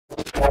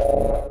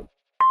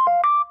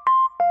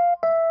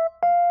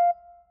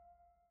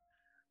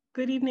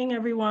Good evening,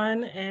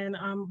 everyone, and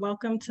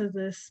welcome to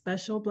this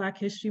special Black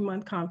History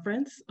Month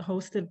conference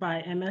hosted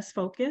by MS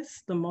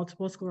Focus, the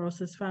Multiple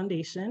Sclerosis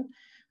Foundation,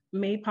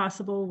 made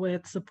possible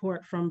with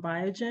support from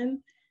Biogen,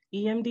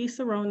 EMD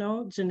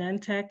Serono,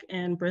 Genentech,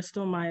 and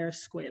Bristol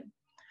Myers Squibb.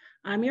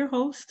 I'm your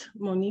host,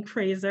 Monique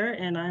Fraser,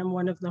 and I'm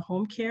one of the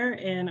Home Care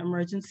and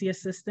Emergency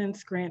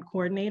Assistance Grant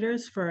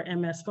Coordinators for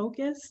MS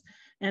Focus.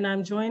 And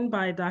I'm joined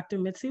by Dr.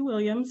 Mitzi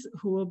Williams,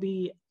 who will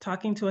be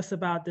talking to us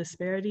about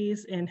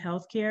disparities in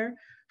healthcare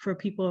for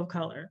people of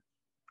color.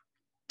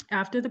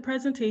 After the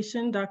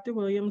presentation, Dr.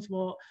 Williams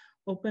will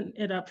open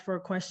it up for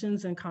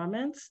questions and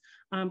comments.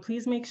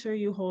 Please make sure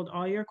you hold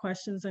all your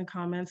questions and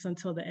comments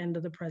until the end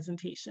of the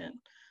presentation.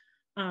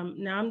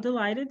 Now I'm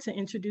delighted to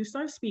introduce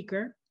our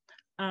speaker.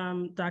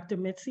 Dr.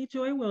 Mitzi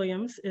Joy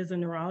Williams is a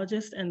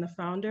neurologist and the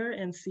founder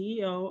and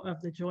CEO of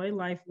the Joy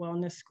Life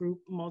Wellness Group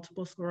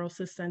Multiple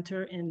Sclerosis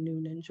Center in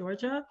Noonan,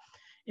 Georgia.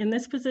 In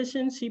this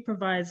position, she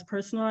provides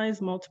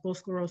personalized multiple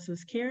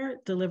sclerosis care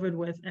delivered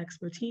with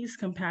expertise,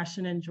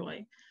 compassion, and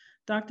joy.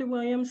 Dr.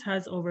 Williams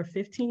has over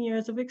 15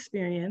 years of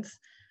experience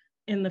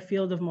in the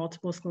field of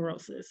multiple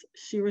sclerosis.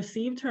 She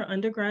received her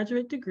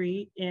undergraduate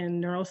degree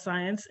in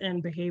neuroscience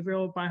and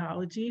behavioral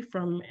biology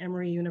from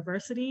Emory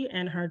University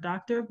and her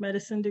Doctor of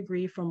Medicine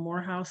degree from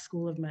Morehouse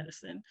School of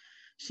Medicine.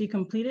 She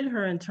completed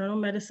her internal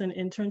medicine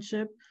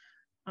internship,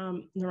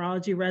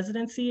 neurology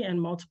residency,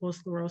 and multiple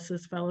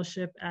sclerosis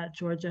fellowship at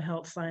Georgia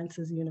Health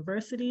Sciences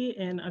University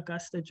in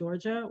Augusta,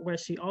 Georgia, where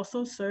she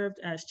also served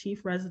as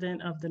chief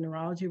resident of the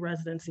neurology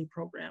residency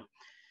program.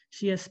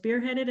 She has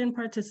spearheaded and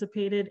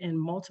participated in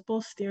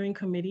multiple steering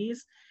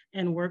committees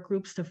and work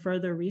groups to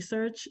further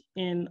research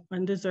in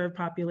underserved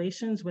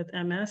populations with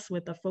MS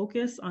with a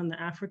focus on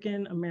the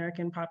African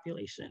American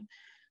population.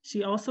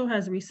 She also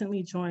has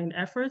recently joined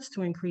efforts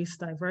to increase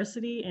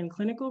diversity in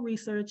clinical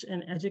research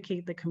and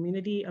educate the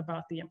community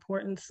about the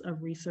importance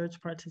of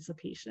research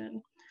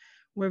participation.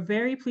 We're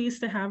very pleased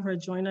to have her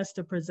join us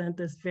to present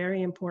this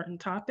very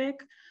important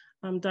topic.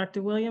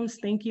 Dr. Williams,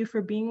 thank you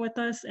for being with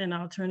us, and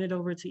I'll turn it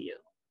over to you.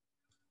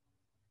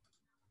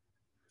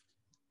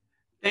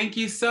 Thank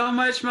you so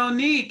much,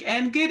 Monique,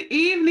 and good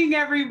evening,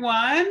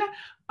 everyone.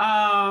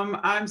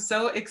 I'm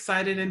so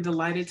excited and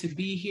delighted to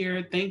be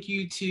here. Thank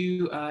you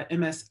to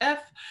MSF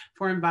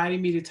for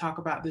inviting me to talk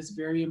about this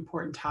very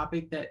important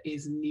topic that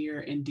is near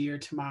and dear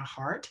to my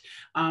heart.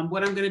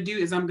 What I'm going to do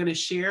is I'm going to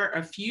share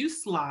a few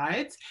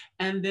slides,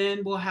 and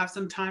then we'll have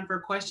some time for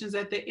questions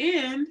at the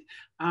end.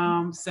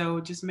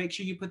 So just make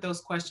sure you put those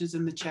questions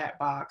in the chat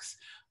box,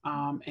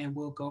 and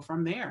we'll go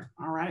from there.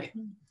 All right.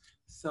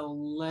 So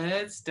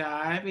let's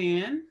dive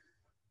in.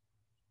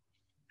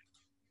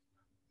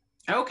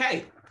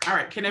 Okay. All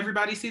right. Can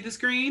everybody see the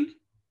screen?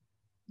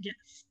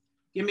 Yes.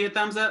 Give me a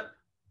thumbs up.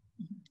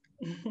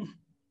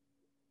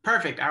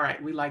 Perfect. All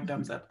right. We like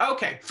thumbs up.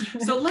 Okay.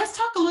 So let's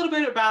talk a little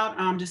bit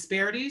about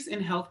disparities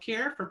in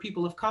healthcare for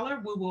people of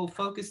color. We will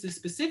focus this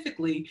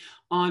specifically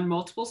on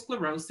multiple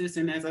sclerosis.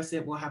 And as I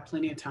said, we'll have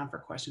plenty of time for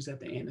questions at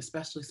the end,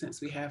 especially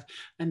since we have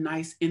a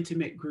nice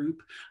intimate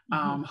group.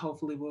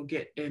 Hopefully we'll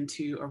get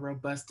into a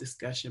robust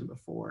discussion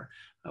before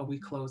we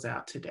close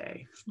out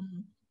today.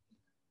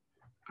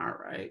 All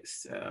right.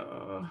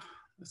 So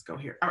let's go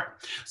here. All right.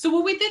 So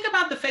when we think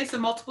about the face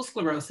of multiple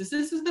sclerosis,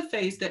 this is the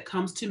face that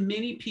comes to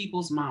many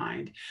people's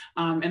mind.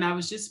 And I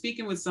was just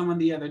speaking with someone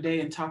the other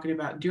day and talking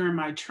about during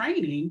my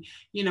training,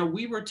 you know,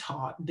 we were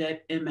taught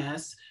that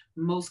MS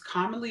most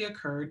commonly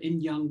occurred in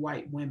young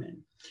white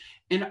women.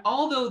 And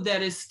although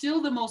that is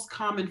still the most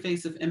common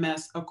face of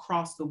MS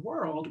across the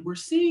world, we're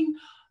seeing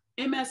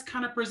MS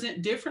kind of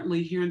present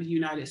differently here in the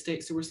United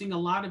States. So we're seeing a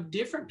lot of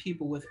different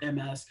people with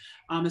MS,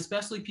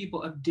 especially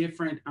people of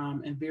different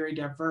and very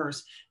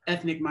diverse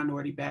ethnic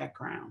minority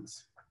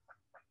backgrounds.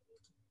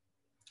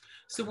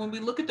 So when we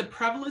look at the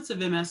prevalence of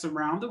MS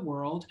around the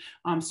world,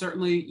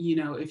 certainly, you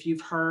know, if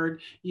you've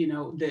heard, you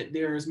know, that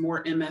there's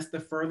more MS the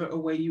further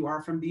away you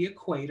are from the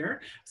equator.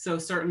 So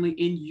certainly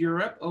in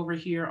Europe, over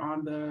here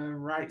on the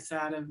right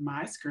side of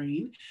my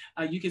screen,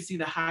 you can see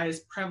the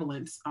highest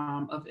prevalence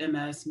of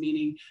MS,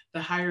 meaning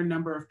the higher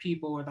number of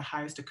people or the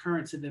highest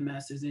occurrence of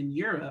MS is in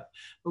Europe.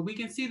 But we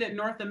can see that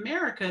North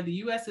America, the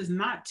US is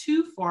not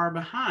too far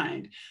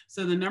behind.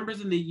 So the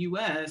numbers in the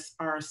US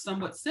are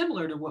somewhat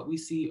similar to what we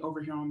see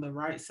over here on the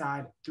right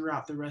side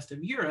throughout the rest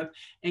of Europe,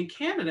 and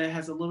Canada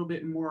has a little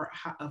bit more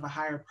of a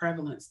higher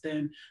prevalence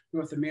than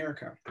North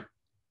America.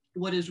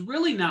 What is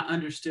really not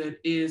understood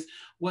is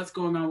what's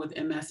going on with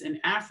MS in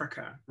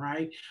Africa,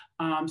 right?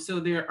 So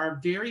there are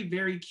very,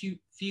 very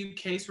few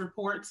case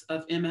reports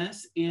of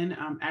MS in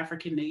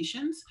African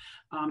nations,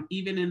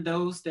 even in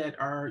those that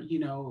are, you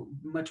know,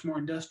 much more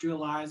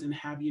industrialized and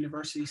have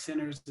university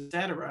centers, et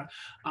cetera.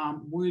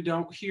 We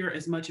don't hear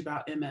as much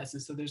about MS.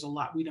 And so there's a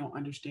lot we don't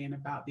understand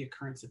about the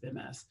occurrence of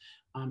MS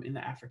in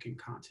the African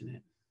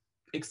continent,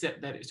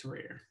 except that it's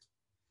rare.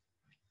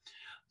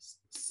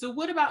 So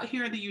what about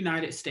here in the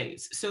United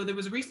States? So there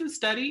was a recent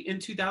study in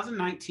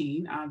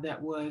 2019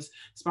 that was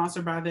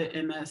sponsored by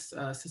the MS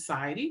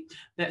Society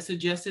that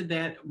suggested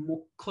that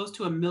close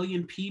to 1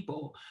 million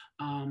people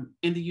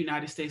in the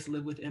United States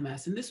live with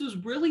MS. And this was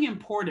really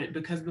important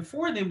because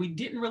before then we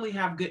didn't really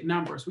have good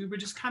numbers. We were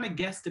just kind of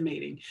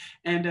guesstimating.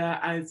 And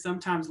I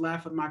sometimes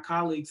laugh with my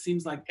colleagues,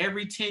 seems like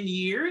every 10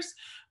 years,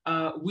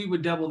 we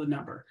would double the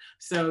number.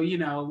 So, you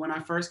know, when I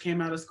first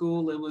came out of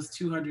school, it was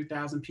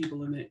 200,000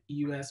 people in the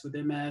US with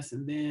MS.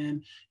 And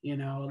then, you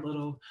know, a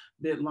little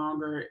bit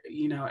longer,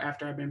 you know,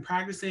 after I've been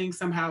practicing,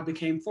 somehow it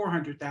became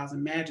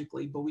 400,000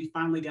 magically. But we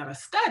finally got a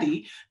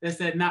study that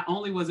said not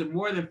only was it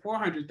more than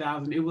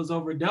 400,000, it was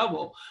over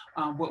double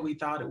what we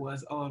thought it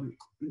was,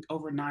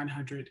 over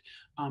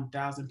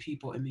 900,000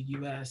 people in the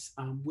US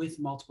with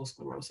multiple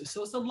sclerosis.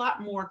 So it's a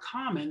lot more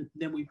common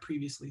than we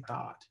previously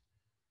thought.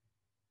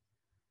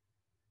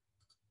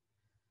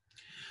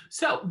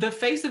 So the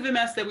face of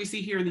MS that we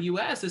see here in the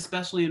US,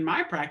 especially in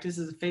my practice,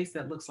 is a face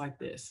that looks like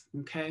this,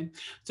 okay?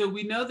 So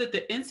we know that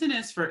the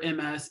incidence for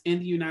MS in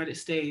the United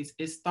States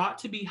is thought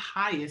to be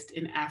highest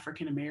in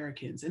African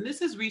Americans. And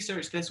this is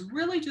research that's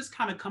really just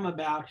kind of come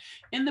about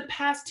in the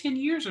past 10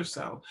 years or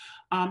so.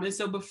 And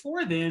so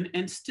before then,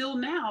 and still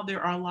now,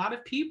 there are a lot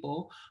of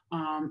people,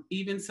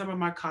 even some of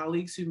my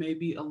colleagues who may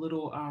be a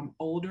little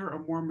older or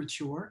more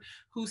mature,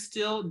 who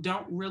still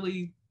don't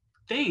really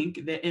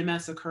think that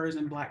MS occurs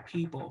in Black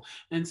people.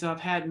 And so I've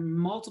had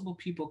multiple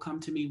people come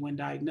to me when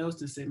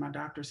diagnosed and say, my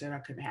doctor said I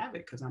couldn't have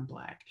it because I'm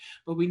Black.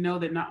 But we know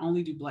that not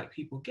only do Black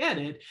people get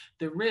it,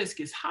 the risk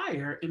is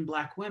higher in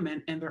Black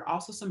women. And there are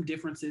also some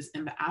differences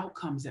in the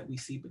outcomes that we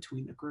see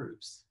between the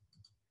groups.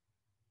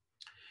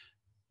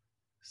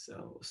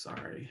 So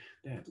sorry,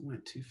 that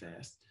went too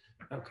fast.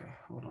 Okay,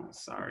 hold on,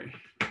 sorry.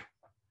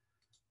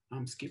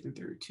 I'm skipping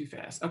through too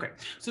fast. Okay,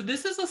 so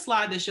this is a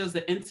slide that shows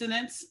the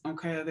incidence,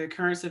 okay, the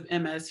occurrence of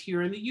MS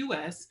here in the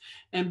US.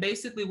 And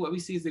basically what we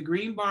see is the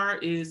green bar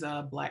is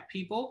Black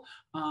people,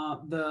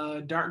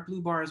 the dark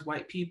blue bar is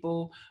white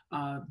people,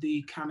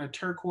 the kind of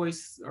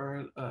turquoise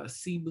or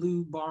sea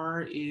blue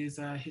bar is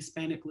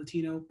Hispanic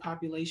Latino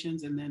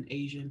populations, and then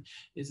Asian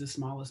is the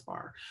smallest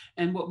bar.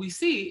 And what we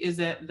see is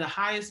that the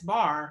highest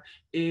bar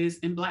is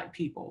in Black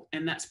people,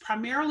 and that's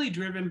primarily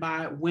driven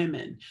by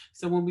women.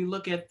 So when we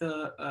look at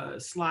the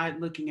slide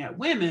looking at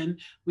women,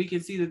 we can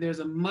see that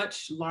there's a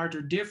much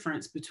larger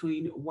difference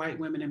between white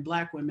women and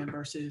Black women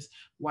versus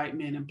white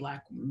men and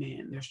Black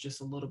men. There's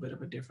just a little bit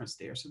of a difference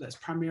there. So that's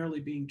primarily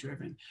being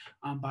driven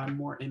by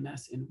more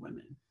MS in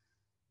women.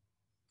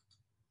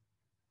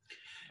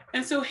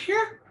 And so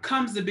here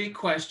comes the big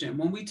question.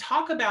 When we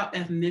talk about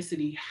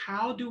ethnicity,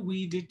 how do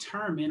we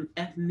determine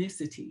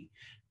ethnicity,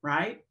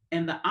 right?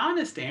 And the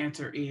honest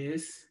answer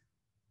is,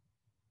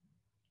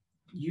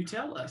 you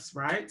tell us,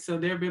 right? So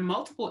there have been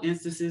multiple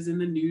instances in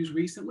the news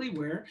recently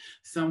where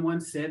someone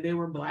said they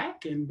were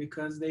Black, and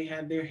because they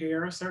had their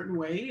hair a certain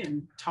way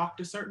and talked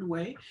a certain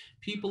way,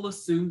 people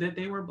assumed that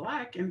they were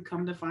Black, and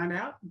come to find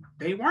out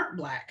they weren't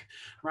Black,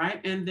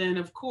 right? And then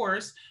of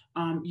course,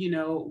 you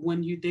know,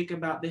 when you think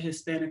about the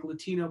Hispanic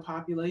Latino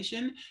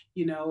population,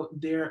 you know,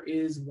 there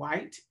is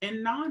white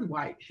and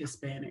non-white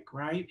Hispanic,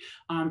 right?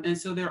 And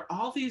so there are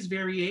all these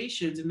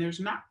variations, and there's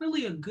not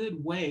really a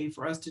good way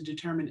for us to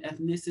determine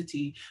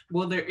ethnicity.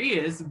 Well, there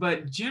is,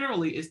 but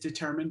generally it's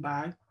determined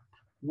by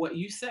what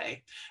you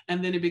say.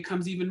 And then it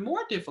becomes even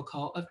more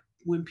difficult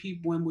when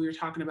we're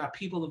talking about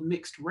people of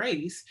mixed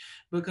race,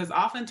 because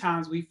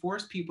oftentimes we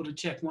force people to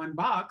check one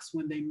box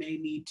when they may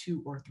need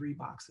 2 or 3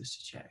 boxes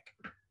to check.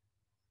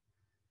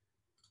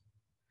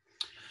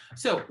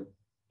 So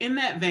in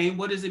that vein,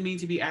 what does it mean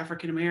to be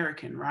African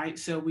American, right?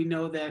 So we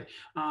know that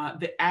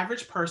the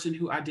average person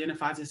who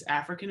identifies as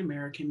African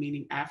American,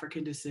 meaning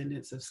African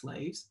descendants of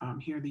slaves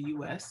here in the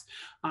US,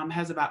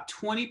 has about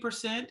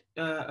 20%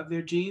 of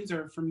their genes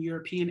are from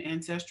European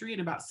ancestry,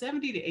 and about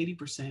 70 to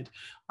 80%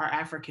 are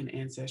African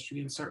ancestry.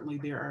 And certainly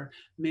there are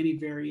many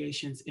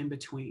variations in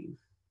between.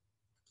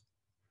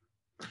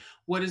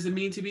 What does it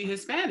mean to be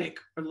Hispanic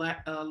or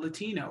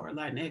Latino or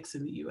Latinx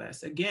in the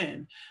US?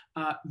 Again,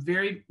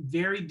 very,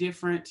 very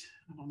different.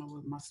 I don't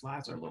know, my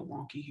slides are a little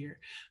wonky here.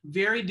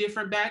 Very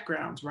different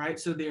backgrounds, right?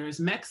 So there is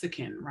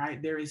Mexican,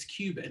 right? There is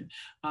Cuban,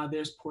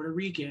 there's Puerto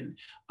Rican,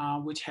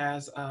 which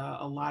has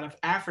a lot of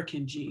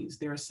African genes.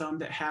 There are some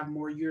that have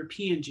more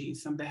European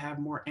genes, some that have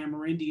more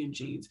Amerindian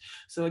genes.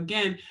 So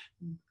again,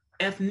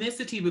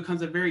 ethnicity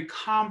becomes a very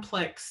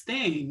complex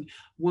thing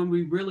when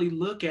we really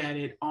look at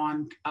it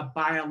on a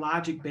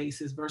biologic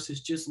basis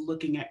versus just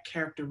looking at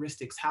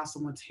characteristics, how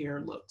someone's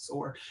hair looks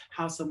or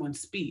how someone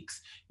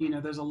speaks. You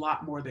know, there's a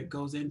lot more that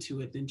goes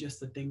into it than just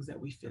the things that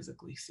we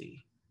physically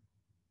see.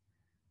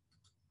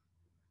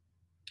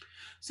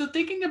 So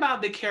thinking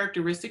about the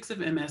characteristics of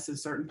MS in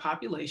certain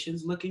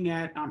populations, looking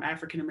at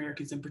African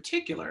Americans in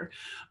particular,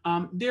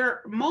 there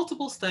are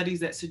multiple studies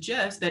that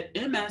suggest that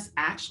MS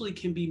actually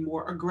can be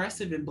more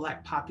aggressive in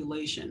Black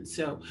populations.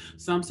 So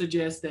some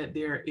suggest that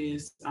there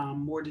is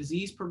more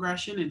disease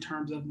progression in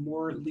terms of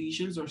more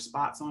lesions or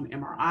spots on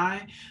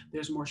MRI.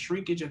 There's more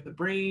shrinkage of the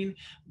brain.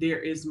 There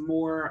is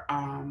more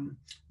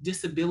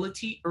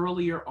disability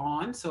earlier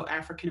on. So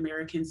African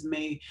Americans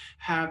may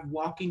have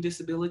walking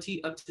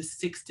disability up to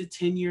 6 to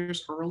 10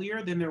 years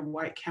earlier than their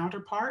white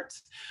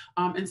counterparts.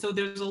 And so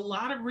there's a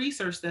lot of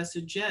research that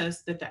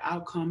suggests that the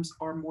outcomes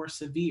are more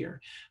severe.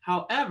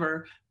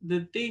 However,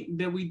 the thing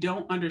that we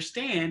don't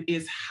understand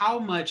is how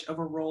much of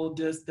a role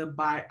does the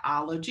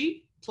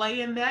biology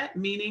play in that,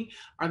 meaning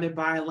are there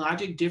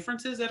biologic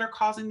differences that are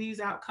causing these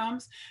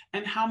outcomes,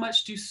 and how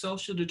much do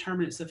social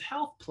determinants of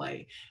health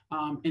play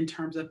in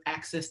terms of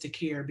access to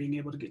care, being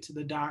able to get to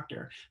the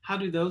doctor? How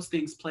do those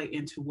things play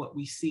into what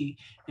we see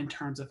in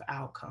terms of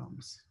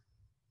outcomes?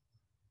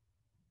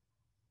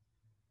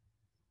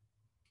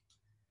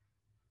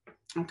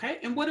 Okay,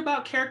 and what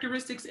about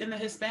characteristics in the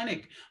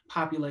Hispanic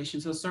population?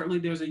 So certainly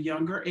there's a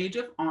younger age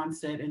of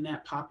onset in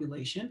that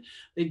population.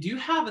 They do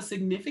have a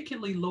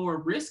significantly lower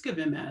risk of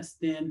MS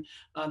than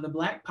the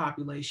Black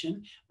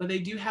population, but they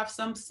do have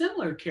some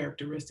similar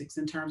characteristics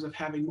in terms of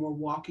having more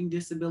walking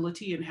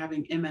disability and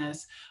having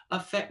MS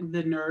affect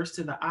the nerves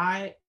to the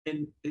eye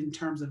in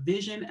terms of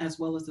vision, as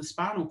well as the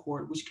spinal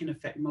cord, which can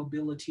affect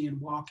mobility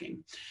and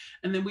walking.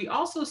 And then we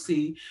also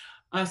see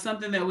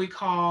something that we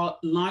call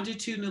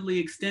longitudinally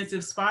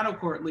extensive spinal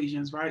cord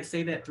lesions, right?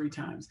 Say that 3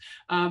 times.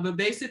 But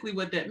basically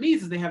what that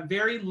means is they have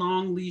very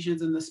long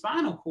lesions in the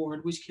spinal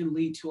cord, which can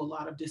lead to a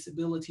lot of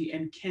disability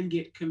and can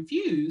get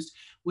confused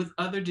with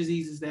other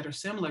diseases that are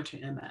similar to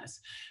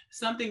MS.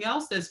 Something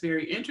else that's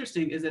very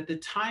interesting is that the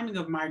timing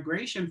of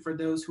migration for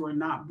those who are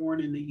not born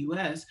in the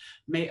US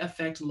may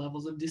affect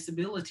levels of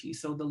disability.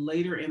 So the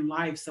later in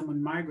life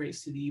someone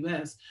migrates to the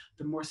US,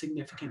 the more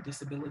significant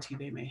disability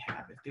they may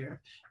have if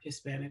they're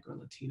Hispanic or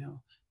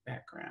Latino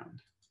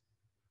background.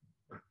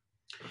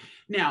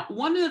 Now,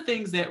 one of the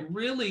things that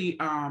really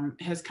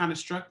has kind of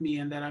struck me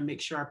and that I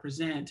make sure I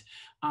present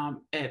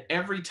at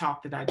every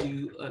talk that I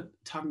do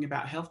talking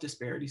about health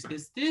disparities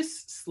is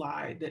this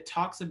slide that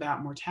talks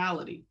about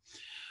mortality.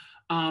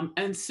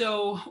 And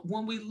so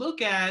when we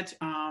look at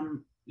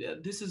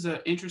this is an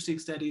interesting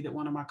study that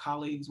one of my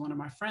colleagues, one of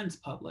my friends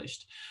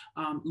published,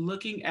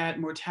 looking at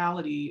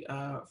mortality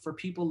for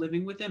people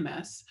living with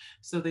MS.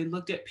 So they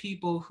looked at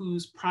people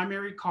whose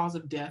primary cause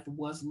of death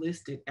was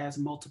listed as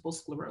multiple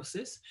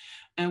sclerosis.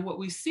 And what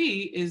we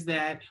see is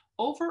that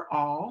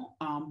overall,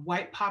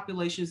 white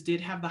populations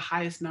did have the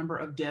highest number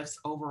of deaths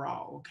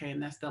overall, okay?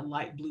 And that's the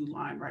light blue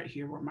line right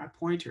here where my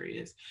pointer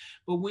is.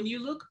 But when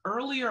you look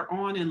earlier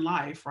on in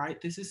life, right,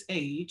 this is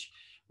age,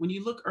 when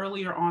you look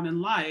earlier on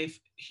in life,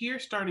 here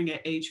starting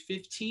at age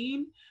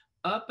 15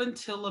 up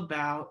until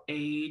about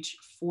age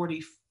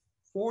 40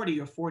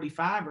 or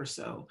 45 or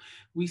so,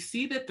 we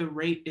see that the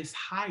rate is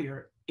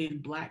higher in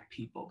Black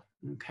people,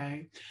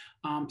 okay?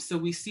 So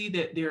we see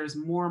that there's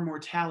more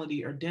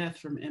mortality or death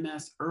from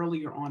MS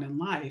earlier on in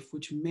life,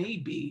 which may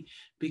be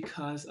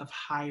because of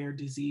higher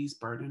disease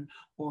burden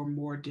or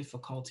more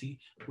difficulty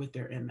with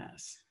their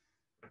MS.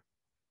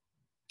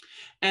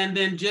 And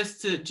then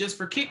just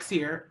for kicks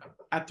here,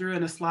 I threw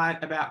in a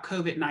slide about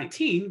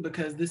COVID-19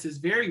 because this is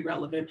very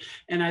relevant.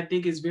 And I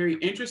think it's very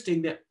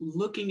interesting that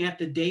looking at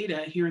the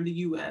data here in the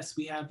US,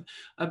 we have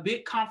a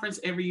big conference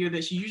every year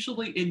that's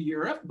usually in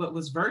Europe, but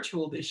was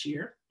virtual this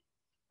year.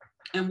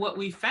 And what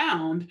we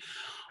found,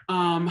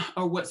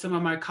 or what some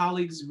of my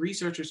colleagues,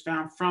 researchers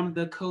found from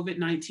the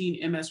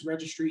COVID-19 MS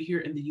registry here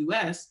in the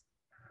US,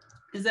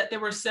 is that there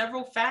were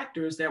several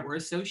factors that were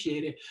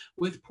associated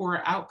with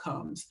poor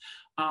outcomes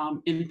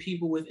in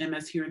people with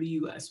MS here in the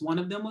US. One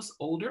of them was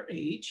older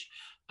age.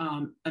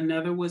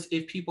 Another was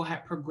if people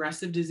had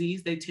progressive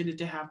disease, they tended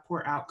to have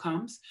poor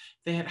outcomes.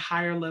 They had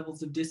higher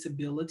levels of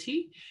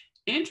disability.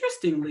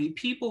 Interestingly,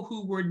 people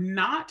who were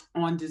not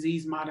on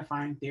disease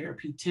modifying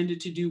therapy tended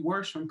to do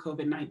worse from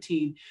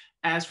COVID-19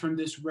 as from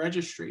this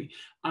registry,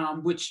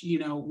 which,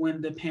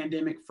 when the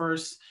pandemic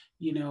first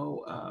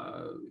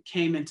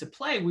came into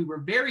play, we were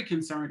very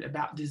concerned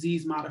about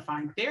disease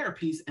modifying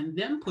therapies and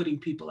them putting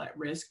people at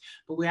risk.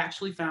 But we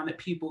actually found that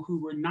people who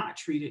were not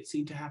treated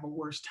seemed to have a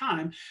worse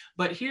time.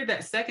 But here,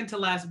 that second to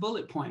last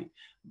bullet point,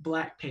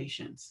 Black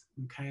patients,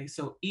 okay?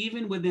 So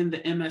even within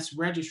the MS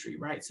registry,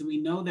 right? So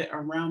we know that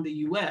around the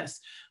US,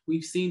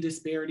 we've seen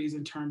disparities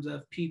in terms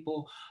of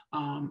people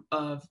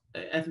of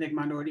ethnic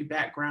minority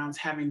backgrounds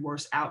having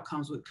worse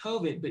outcomes with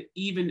COVID, but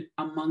even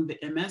among the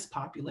MS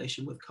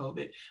population with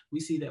COVID, we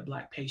see that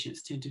Black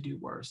patients tend to do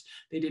worse.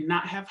 They did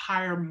not have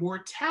higher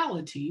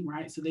mortality,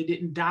 right? So they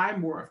didn't die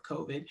more of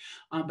COVID,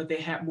 but they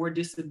had more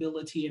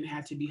disability and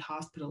had to be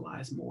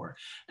hospitalized more.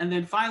 And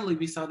then finally,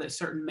 we saw that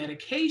certain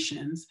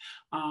medications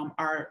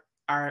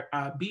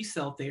our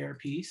B-cell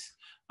therapies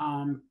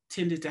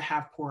tended to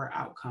have poorer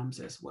outcomes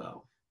as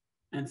well.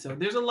 And so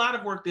there's a lot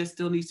of work that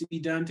still needs to be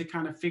done to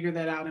kind of figure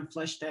that out and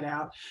flesh that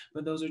out.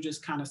 But those are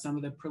just kind of some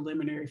of the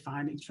preliminary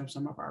findings from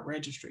some of our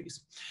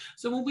registries.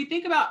 So when we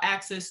think about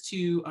access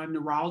to a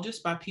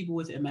neurologist by people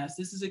with MS,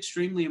 this is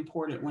extremely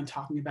important when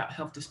talking about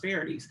health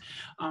disparities,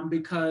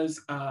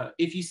 because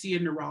if you see a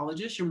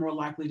neurologist, you're more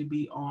likely to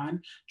be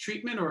on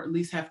treatment or at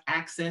least have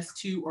access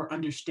to or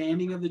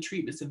understanding of the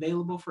treatments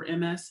available for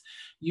MS.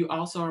 You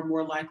also are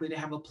more likely to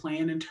have a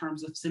plan in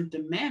terms of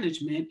symptom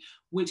management,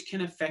 which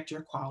can affect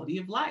your quality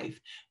of life.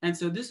 And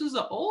so this was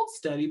an old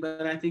study,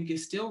 but I think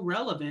is still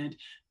relevant,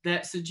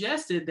 that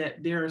suggested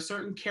that there are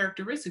certain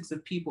characteristics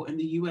of people in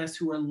the US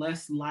who are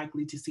less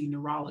likely to see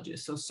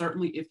neurologists. So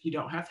certainly if you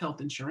don't have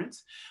health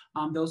insurance,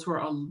 those who are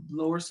a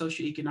lower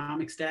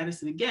socioeconomic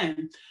status, and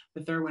again,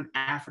 the third one,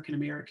 African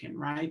American,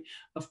 right?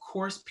 Of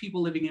course,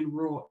 people living in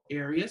rural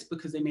areas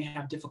because they may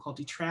have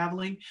difficulty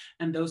traveling,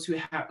 and those who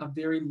have a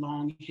very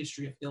long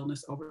history of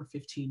illness over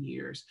 15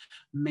 years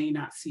may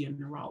not see a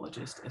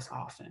neurologist as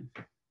often.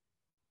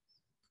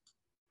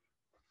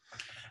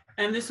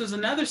 And this was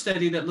another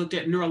study that looked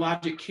at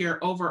neurologic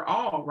care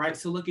overall, right?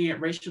 So looking at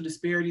racial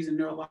disparities in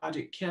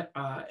neurologic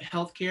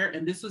healthcare.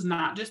 And this was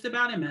not just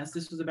about MS.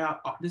 This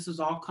was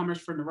all comers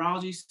for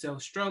neurology. So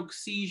stroke,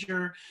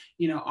 seizure,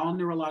 all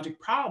neurologic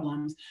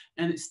problems.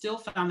 And it still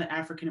found that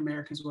African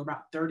Americans were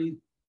about 30%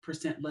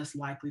 less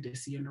likely to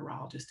see a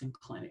neurologist in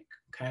clinic.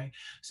 Okay.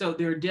 So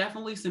there are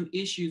definitely some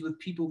issues with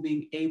people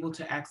being able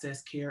to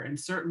access care, and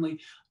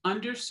certainly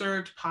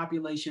underserved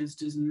populations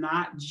does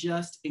not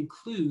just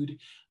include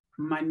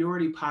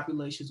minority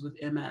populations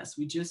with MS.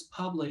 We just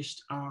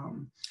published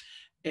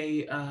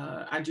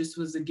I just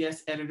was a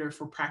guest editor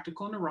for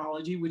Practical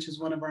Neurology, which is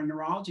one of our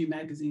neurology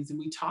magazines, and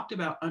we talked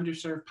about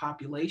underserved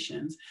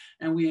populations,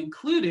 and we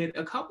included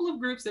a couple of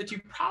groups that you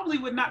probably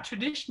would not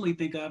traditionally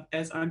think of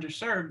as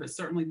underserved, but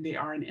certainly they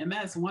are in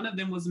MS. One of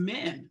them was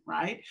men,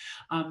 right?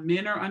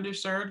 Men are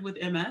underserved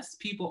with MS,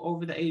 people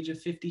over the age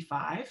of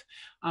 55,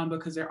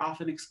 because they're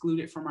often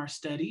excluded from our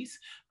studies.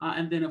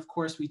 And then, of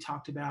course, we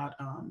talked about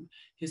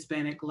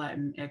Hispanic,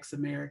 Latin,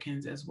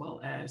 ex-Americans, as well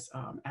as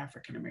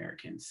African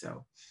Americans.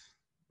 So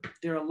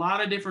there are a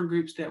lot of different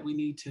groups that we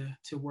need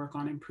to work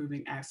on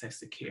improving access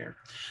to care.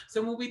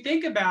 So when we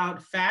think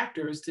about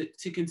factors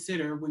to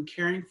consider when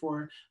caring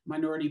for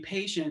minority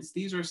patients,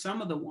 these are some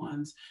of the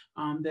ones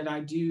that I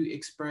do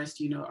express,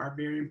 are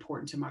very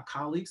important to my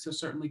colleagues. So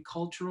certainly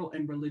cultural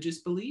and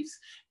religious beliefs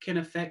can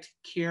affect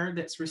care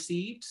that's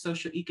received.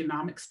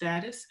 Socioeconomic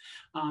status,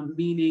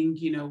 meaning,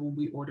 when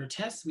we order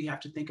tests, we have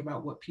to think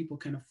about what people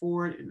can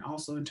afford, and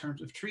also in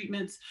terms of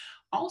treatments.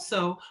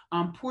 Also,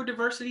 poor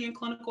diversity in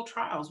clinical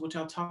trials, which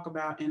I'll talk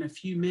about in a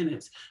few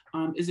minutes,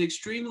 is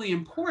extremely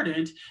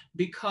important,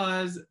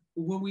 because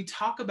when we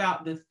talk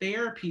about the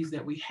therapies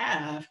that we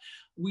have,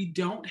 we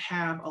don't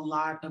have a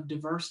lot of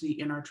diversity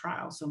in our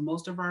trials. So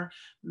most of our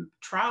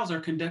trials are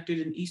conducted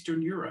in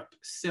Eastern Europe.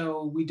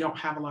 So we don't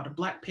have a lot of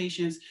Black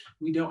patients.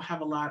 We don't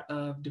have a lot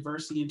of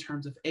diversity in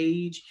terms of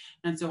age.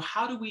 And so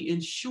how do we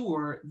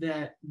ensure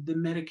that the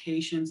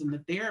medications and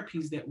the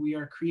therapies that we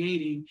are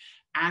creating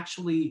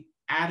actually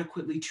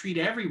adequately treat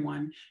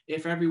everyone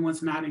if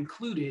everyone's not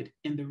included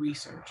in the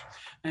research?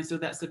 And so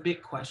that's a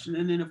big question.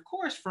 And then, of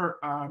course, for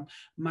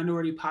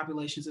minority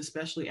populations,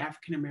 especially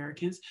African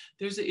Americans,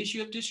 there's the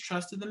issue of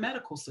distrust of the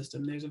medical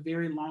system. There's a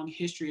very long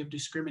history of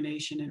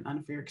discrimination and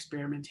unfair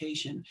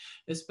experimentation,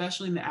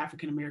 especially in the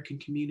African American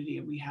community,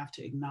 and we have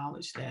to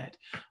acknowledge that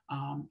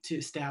to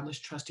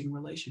establish trusting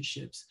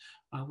relationships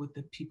with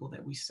the people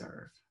that we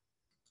serve.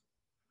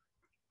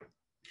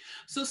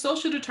 So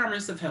social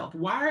determinants of health,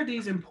 why are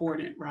these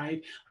important,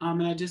 right?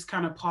 And I just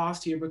kind of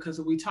paused here because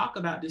when we talk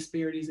about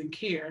disparities in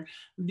care,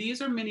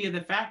 these are many of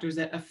the factors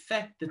that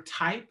affect the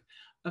type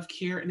of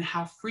care and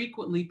how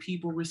frequently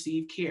people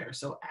receive care.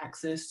 So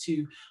access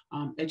to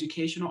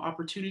educational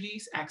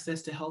opportunities,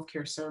 access to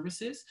healthcare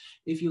services.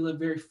 If you live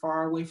very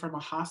far away from a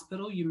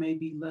hospital, you may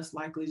be less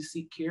likely to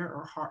seek care,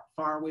 or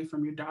far away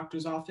from your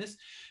doctor's office.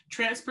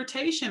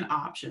 Transportation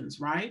options,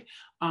 right?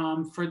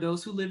 For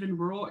those who live in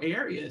rural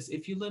areas,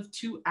 if you live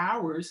 2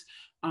 hours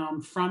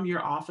from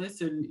your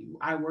office, and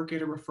I work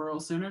at a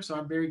referral center, so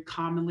I very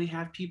commonly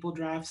have people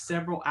drive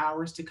several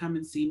hours to come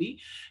and see me.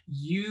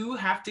 You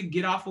have to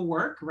get off of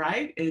work,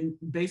 right? And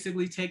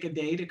basically take a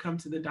day to come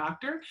to the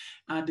doctor,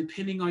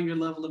 depending on your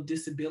level of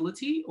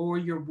disability or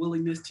your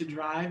willingness to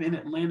drive in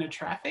Atlanta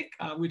traffic,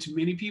 which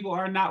many people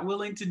are not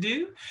willing to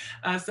do.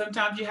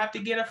 Sometimes you have to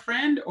get a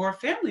friend or a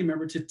family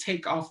member to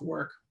take off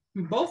work.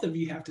 Both of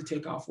you have to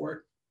take off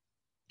work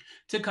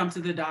to come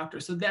to the doctor.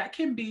 So that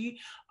can be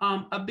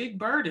a big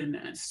burden.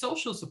 And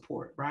social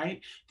support,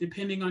 right?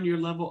 Depending on your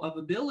level of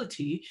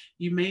ability,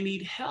 you may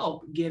need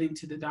help getting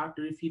to the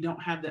doctor. If you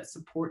don't have that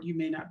support, you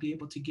may not be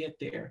able to get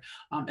there,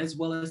 as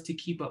well as to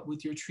keep up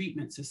with your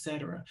treatments, et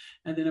cetera.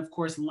 And then, of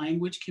course,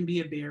 language can be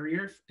a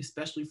barrier,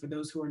 especially for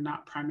those who are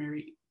not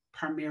primary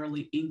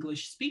primarily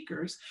English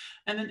speakers,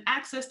 and then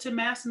access to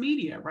mass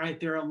media, right?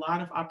 There are a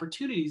lot of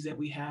opportunities that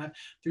we have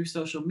through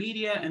social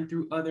media and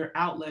through other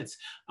outlets.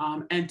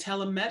 And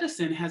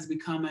telemedicine has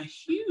become a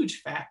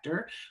huge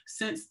factor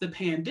since the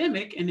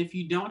pandemic. And if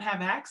you don't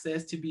have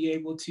access to be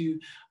able to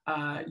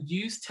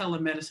use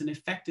telemedicine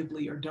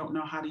effectively, or don't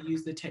know how to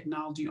use the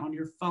technology on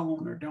your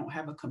phone, or don't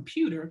have a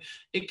computer,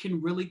 it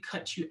can really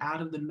cut you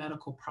out of the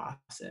medical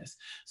process.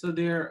 So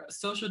their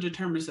social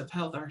determinants of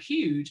health are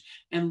huge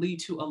and lead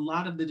to a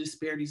lot of the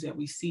disparities that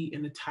we see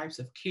in the types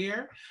of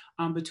care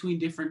between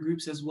different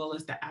groups, as well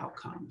as the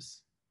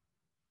outcomes.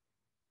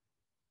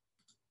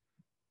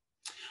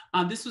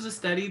 This was a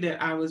study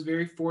that I was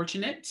very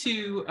fortunate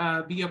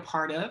to be a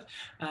part of,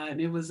 and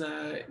it was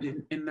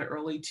in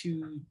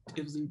the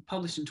it was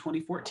published in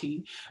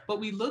 2014. But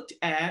we looked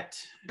at,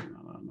 I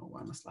don't know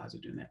why my slides are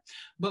doing that,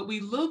 but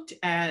we looked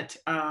at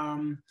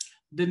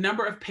the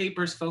number of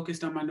papers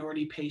focused on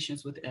minority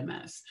patients with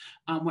MS.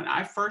 When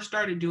I first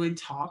started doing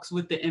talks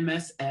with the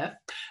MSF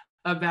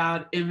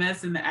about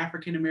MS in the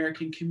African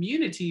American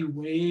community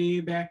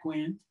way back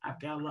when, I've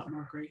got a lot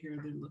more gray hair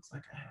than it looks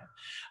like I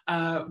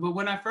have. But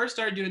when I first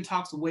started doing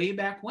talks way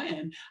back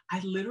when, I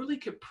literally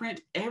could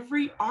print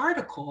every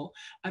article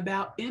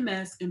about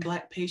MS in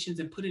Black patients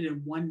and put it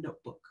in one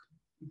notebook.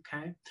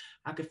 Okay,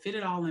 I could fit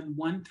it all in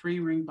one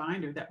 3-ring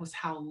binder. That was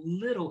how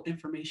little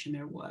information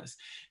there was.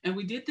 And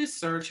we did this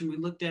search, and we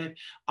looked at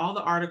all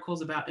the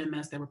articles about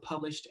MS that were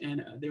published,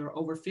 and there were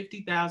over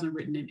 50,000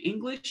 written in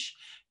English.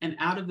 And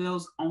out of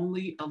those,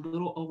 only a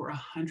little over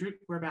 100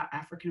 were about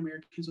African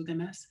Americans with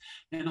MS,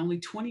 and only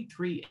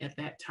 23 at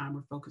that time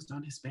were focused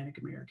on Hispanic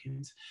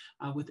Americans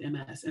with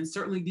MS. And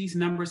certainly these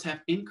numbers have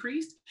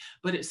increased,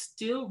 but it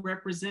still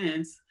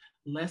represents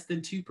less than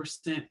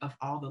 2% of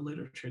all the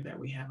literature that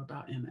we have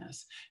about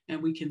MS.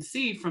 And we can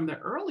see from the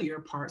earlier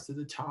parts of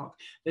the talk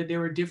that there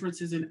are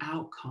differences in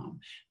outcome.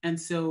 And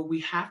so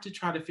we have to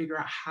try to figure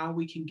out how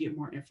we can get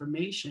more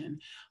information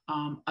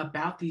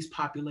about these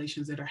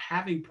populations that are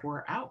having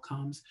poor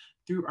outcomes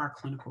through our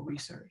clinical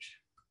research.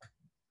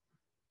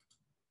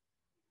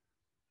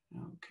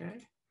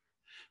 Okay.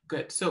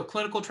 Good. So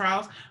clinical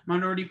trials,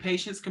 minority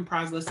patients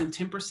comprise less than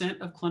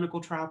 10% of clinical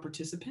trial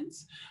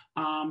participants,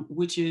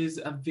 which is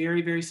a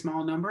very, very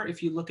small number.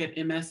 If you look at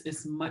MS,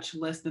 it's much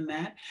less than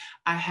that.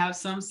 I have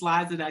some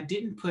slides that I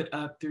didn't put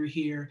up through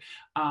here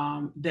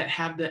that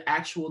have the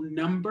actual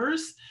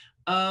numbers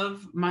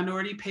of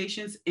minority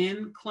patients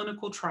in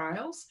clinical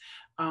trials.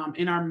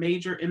 In our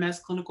major MS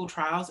clinical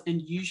trials, and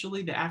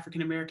usually the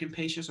African American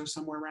patients are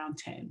somewhere around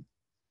 10.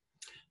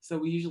 So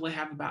we usually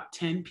have about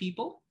 10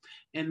 people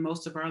in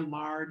most of our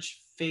large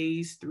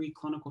phase 3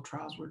 clinical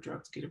trials where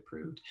drugs get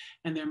approved.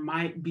 And there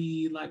might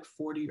be like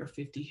 40 or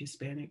 50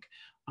 Hispanic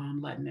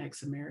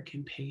Latinx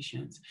American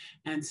patients.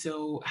 And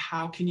so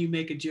how can you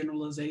make a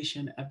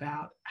generalization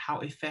about how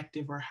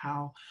effective or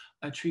how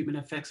a treatment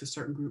affects a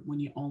certain group when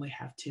you only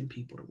have 10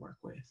 people to work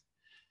with?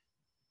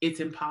 It's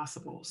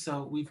impossible.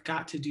 So we've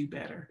got to do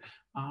better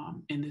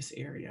in this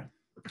area.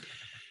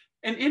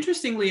 And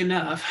interestingly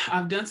enough,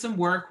 I've done some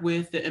work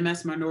with the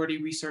MS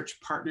Minority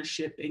Research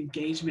Partnership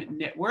Engagement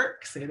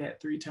Network, say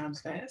that 3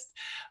 times fast.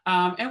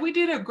 And we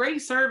did a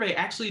great survey,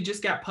 actually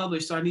just got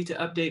published. So I need to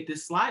update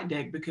this slide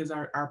deck because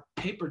our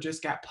paper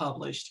just got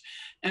published.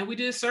 And we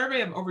did a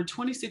survey of over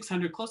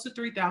 2,600, close to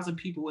 3,000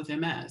 people with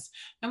MS.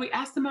 And we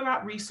asked them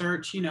about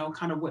research, you know,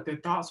 kind of what their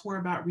thoughts were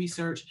about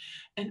research.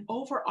 And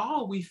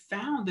overall, we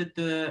found that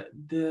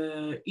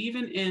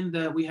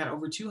we had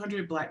over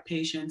 200 Black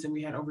patients, and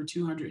we had over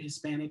 200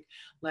 Hispanic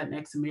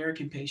Latinx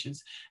American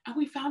patients. And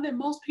we found that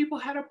most people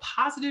had a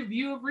positive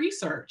view of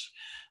research.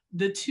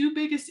 The 2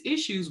 biggest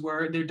issues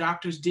were their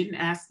doctors didn't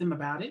ask them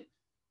about it,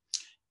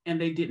 and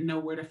they didn't know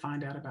where to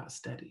find out about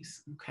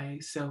studies. Okay,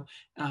 so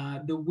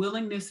the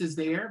willingness is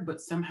there,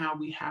 but somehow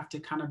we have to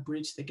kind of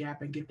bridge the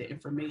gap and get the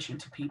information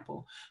to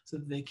people so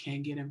that they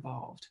can get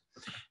involved.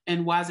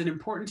 And why is it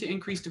important to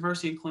increase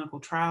diversity in clinical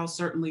trials?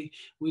 Certainly,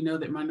 we know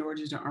that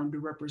minorities are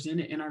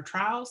underrepresented in our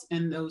trials,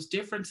 and those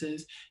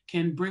differences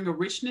can bring a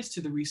richness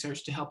to the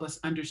research to help us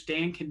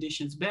understand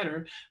conditions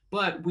better,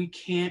 but we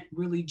can't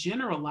really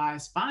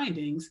generalize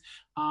findings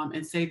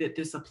and say that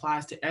this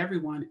applies to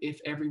everyone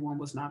if everyone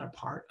was not a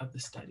part of the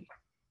study.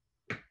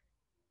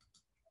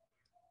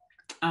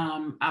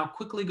 I'll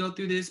quickly go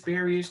through this,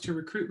 barriers to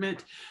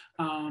recruitment.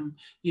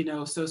 You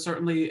know, so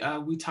certainly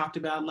we talked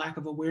about lack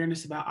of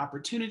awareness about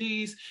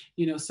opportunities.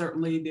 You know,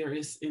 certainly there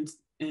is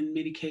in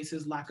many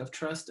cases lack of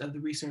trust of the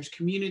research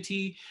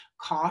community,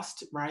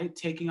 cost, right?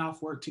 Taking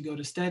off work to go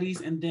to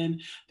studies. And then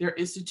there are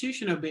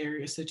institutional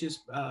barriers such as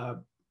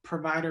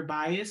provider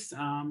bias.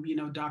 You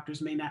know,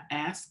 doctors may not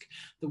ask.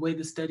 The way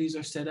the studies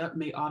are set up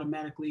may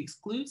automatically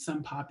exclude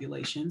some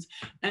populations.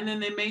 And then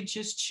they may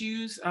just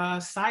choose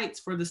sites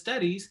for the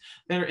studies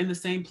that are in the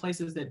same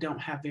places that don't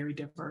have very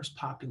diverse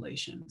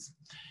populations.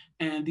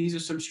 And these are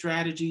some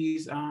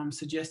strategies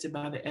suggested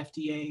by the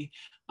FDA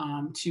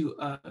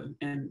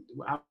and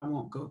I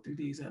won't go through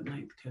these at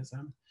length because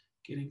I'm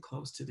Getting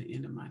close to the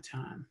end of my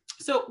time.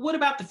 So what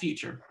about the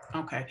future?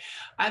 Okay,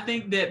 I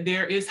think that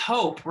there is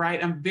hope,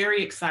 right? I'm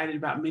very excited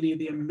about many of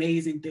the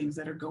amazing things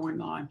that are going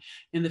on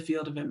in the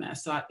field of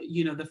MS. So,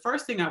 the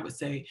first thing I would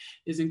say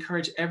is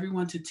encourage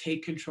everyone to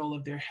take control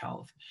of their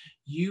health.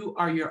 You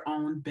are your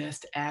own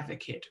best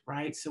advocate,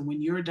 right? So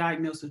when you're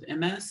diagnosed with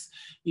MS,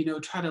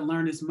 try to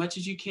learn as much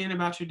as you can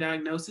about your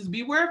diagnosis.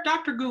 Beware of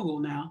Dr. Google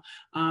now,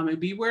 and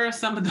beware of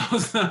some of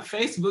those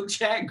Facebook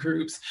chat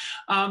groups.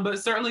 But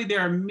certainly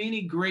there are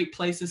many great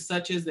places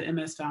such as the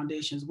MS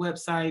Foundation's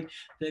website,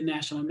 the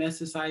National MS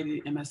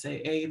Society, the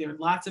MSAA. There are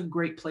lots of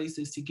great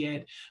places to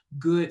get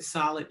good,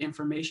 solid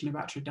information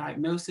about your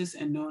diagnosis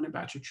and knowing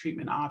about your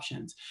treatment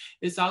options.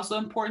 It's also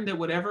important that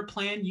whatever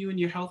plan you and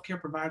your healthcare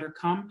provider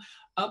come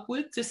up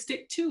with, to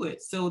stick to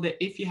it, so that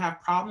if you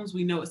have problems,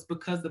 we know it's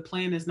because the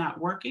plan is not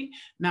working,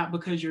 not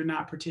because you're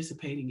not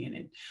participating in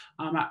it.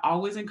 I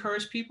always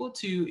encourage people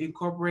to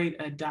incorporate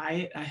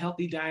a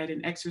healthy diet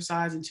and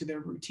exercise into their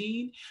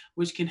routine,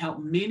 which can help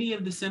many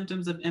of the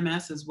symptoms of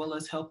MS as well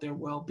as help their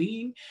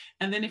well-being.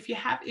 And then if you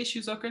have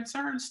issues or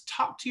concerns,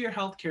 talk to your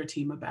healthcare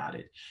team about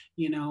it,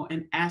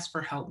 and ask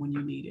for help when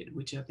you need it,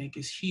 which I think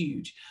is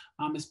huge,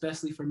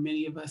 especially for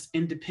many of us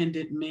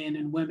independent men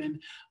and women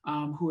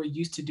who are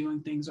used to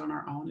doing things on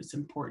our own. It's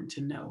important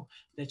to know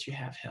that you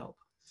have help.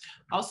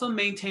 Also,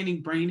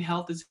 maintaining brain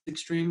health is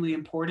extremely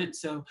important.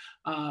 So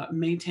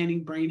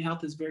maintaining brain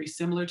health is very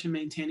similar to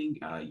maintaining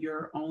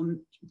your own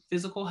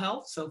physical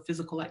health. So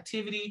physical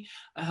activity,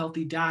 a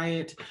healthy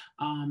diet,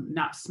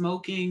 not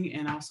smoking,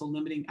 and also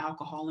limiting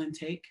alcohol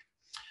intake.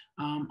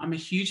 I'm a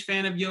huge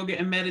fan of yoga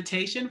and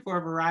meditation for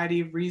a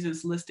variety of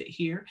reasons listed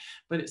here,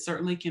 but it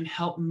certainly can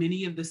help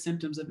many of the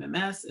symptoms of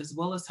MS, as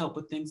well as help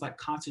with things like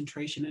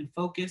concentration and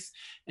focus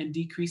and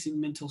decreasing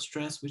mental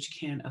stress, which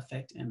can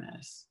affect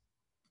MS.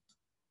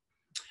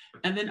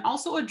 And then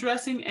also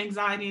addressing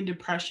anxiety and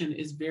depression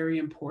is very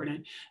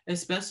important,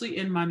 especially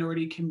in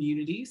minority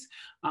communities,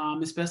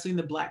 especially in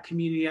the Black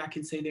community. I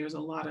can say there's a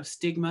lot of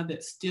stigma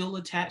that's still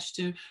attached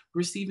to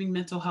receiving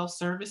mental health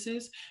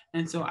services.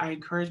 And so I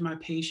encourage my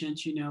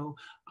patients,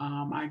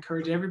 I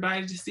encourage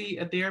everybody to see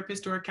a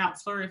therapist or a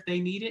counselor if they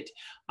need it.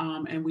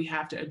 And we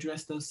have to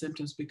address those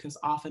symptoms because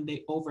often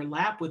they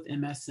overlap with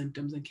MS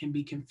symptoms and can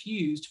be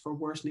confused for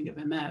worsening of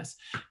MS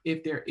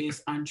if there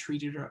is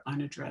untreated or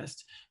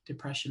unaddressed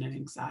depression and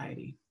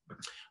anxiety.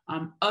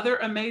 Other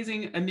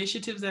amazing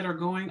initiatives that are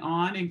going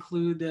on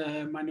include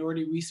the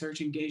Minority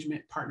Research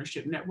Engagement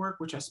Partnership Network,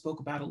 which I spoke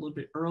about a little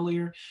bit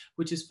earlier,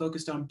 which is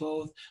focused on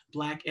both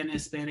Black and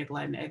Hispanic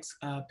Latinx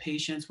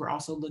patients. We're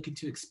also looking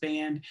to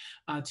expand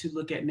to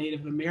look at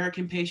Native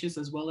American patients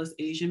as well as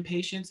Asian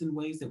patients in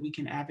ways that we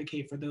can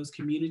advocate for those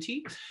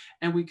communities.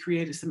 And we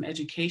created some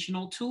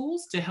educational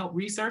tools to help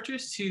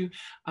researchers to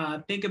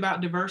think about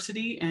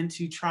diversity and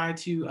to try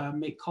to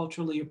make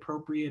culturally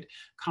appropriate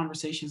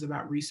conversations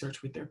about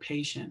research with their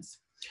patients.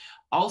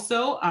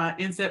 Also,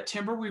 in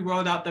September, we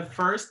rolled out the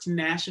first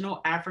National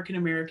African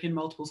American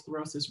Multiple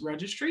Sclerosis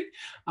Registry,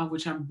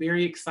 which I'm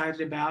very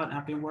excited about.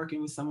 I've been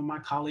working with some of my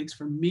colleagues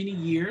for many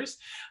years.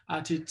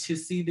 To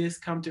see this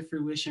come to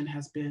fruition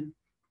has been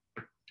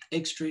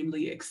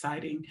extremely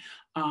exciting.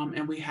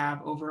 And we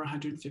have over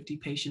 150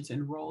 patients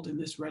enrolled in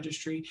this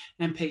registry,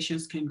 and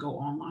patients can go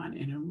online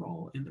and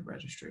enroll in the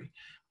registry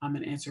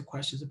and answer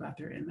questions about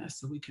their MS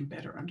so we can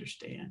better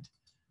understand.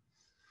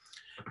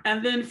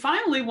 And then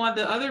finally, one of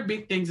the other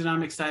big things that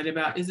I'm excited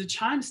about is a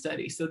CHIME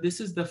study. So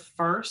this is the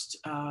first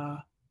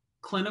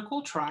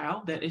clinical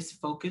trial that is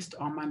focused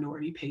on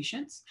minority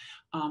patients.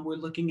 We're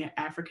looking at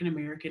African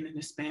American and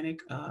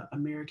Hispanic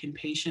American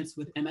patients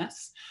with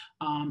MS,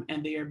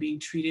 and they are being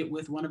treated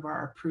with one of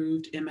our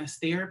approved MS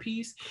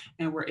therapies.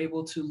 And we're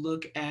able to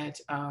look at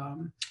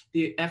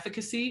the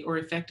efficacy or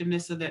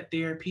effectiveness of that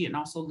therapy, and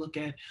also look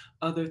at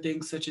other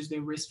things such as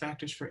their risk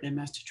factors for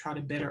MS to try to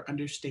better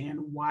understand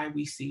why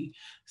we see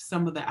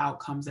some of the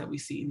outcomes that we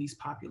see in these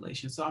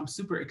populations. So I'm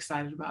super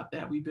excited about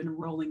that. We've been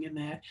enrolling in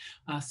that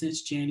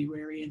since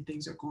January, and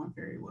things are going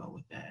very well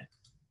with that.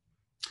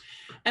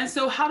 And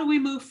so how do we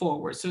move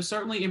forward? So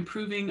certainly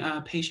improving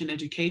patient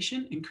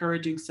education,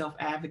 encouraging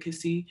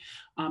self-advocacy,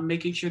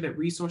 making sure that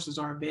resources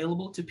are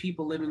available to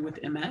people living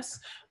with MS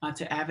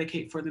to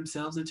advocate for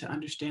themselves and to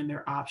understand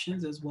their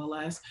options, as well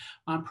as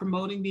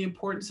promoting the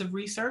importance of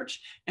research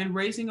and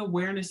raising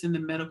awareness in the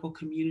medical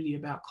community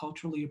about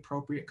culturally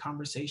appropriate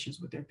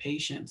conversations with their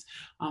patients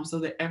so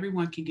that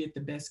everyone can get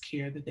the best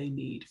care that they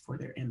need for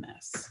their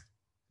MS.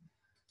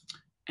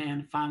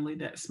 And finally,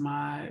 that's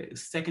my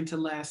second to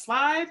last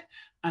slide.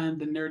 I'm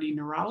the nerdy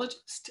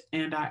neurologist,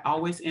 and I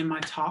always end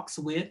my talks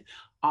with,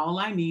 all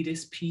I need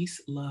is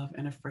peace, love,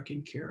 and a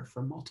freaking cure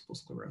for multiple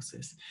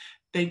sclerosis.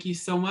 Thank you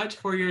so much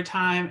for your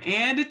time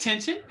and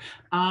attention.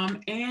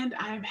 And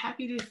I'm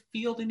happy to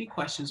field any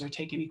questions or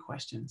take any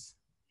questions.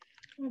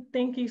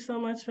 Thank you so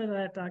much for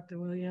that, Dr.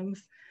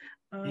 Williams.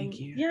 Thank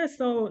you. Yeah,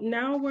 so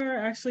now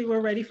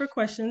we're ready for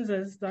questions,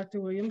 as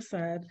Dr. Williams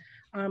said.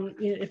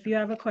 If you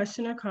have a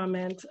question or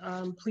comment,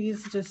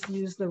 please just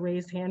use the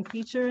raise hand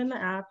feature in the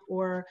app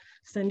or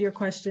send your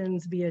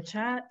questions via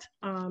chat.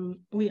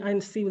 I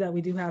see that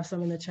we do have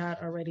some in the chat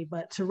already,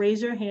 but to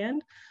raise your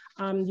hand,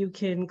 you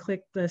can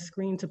click the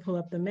screen to pull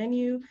up the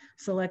menu,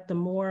 select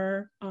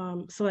more,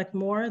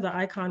 the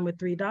icon with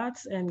 3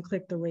 dots, and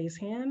click the raise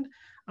hand.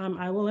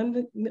 I will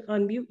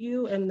unmute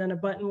you, and then a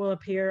button will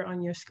appear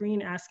on your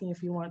screen asking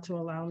if you want to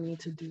allow me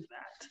to do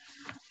that.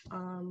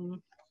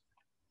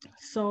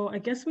 So I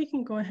guess we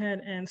can go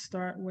ahead and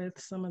start with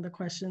some of the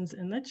questions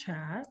in the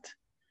chat.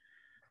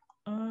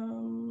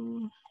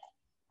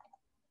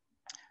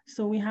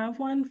 So we have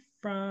one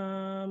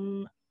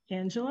from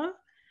Angela,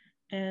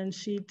 and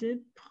she did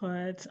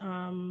put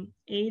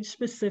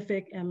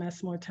age-specific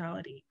MS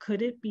mortality.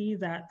 Could it be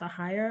that the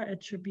higher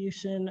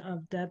attribution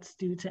of deaths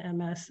due to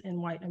MS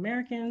in white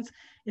Americans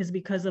is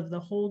because of the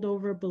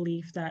holdover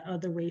belief that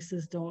other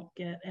races don't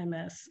get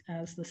MS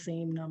as the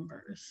same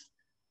numbers?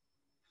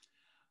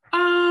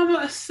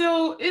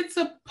 So it's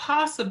a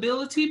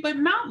possibility, but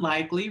not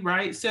likely,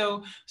 right?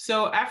 So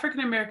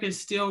African Americans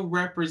still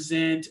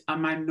represent a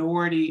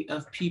minority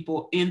of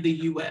people in the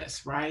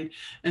US, right?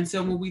 And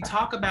so when we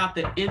talk about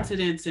the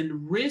incidence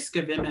and risk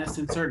of MS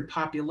in certain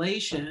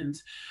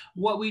populations,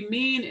 what we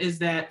mean is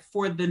that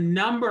for the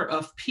number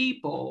of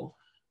people,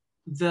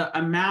 the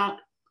amount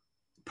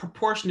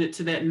proportionate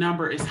to that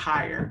number is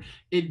higher.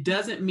 It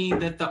doesn't mean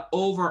that the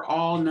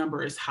overall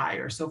number is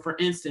higher. So for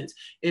instance,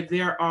 if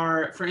there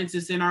are, for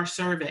instance, in our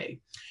survey,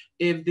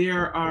 if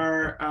there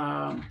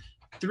are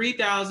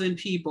 3,000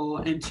 people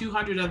and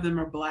 200 of them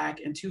are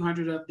Black and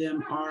 200 of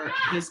them are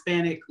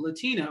Hispanic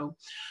Latino,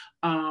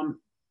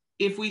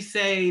 if we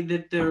say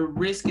that the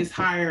risk is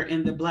higher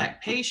in the Black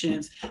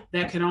patients,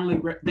 that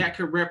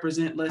could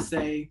represent, let's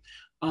say,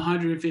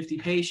 150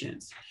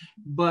 patients,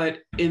 but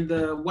in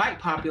the white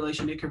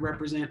population, it could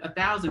represent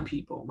 1,000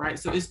 people, right?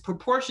 So it's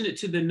proportionate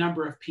to the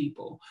number of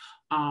people.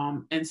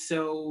 And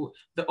so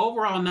the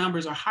overall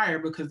numbers are higher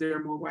because there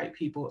are more white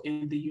people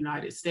in the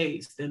United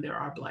States than there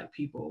are Black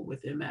people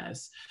with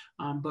MS.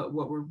 But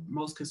what we're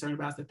most concerned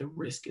about is that the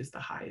risk is the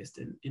highest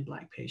in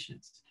Black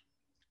patients.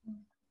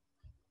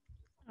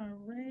 All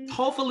right.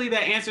 Hopefully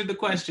that answered the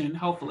question,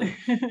 hopefully.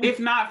 If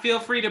not, feel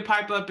free to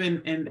pipe up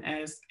and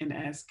ask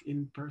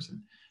in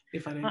person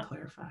if I didn't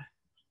clarify.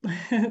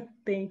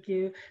 Thank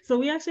you. So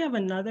we actually have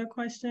another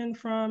question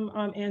from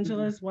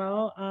Angela as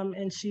well.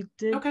 And she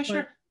did put,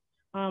 sure.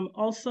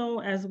 Also,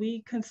 as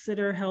we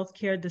consider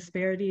healthcare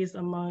disparities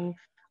among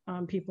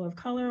people of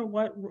color,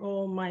 what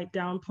role might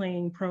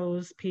downplaying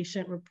PRO's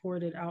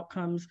patient-reported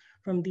outcomes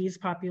from these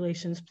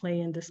populations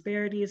play in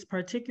disparities,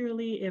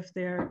 particularly if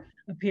there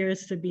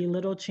appears to be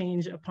little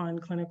change upon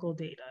clinical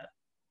data?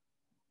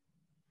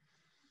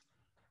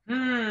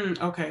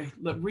 Okay,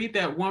 look, read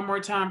that one more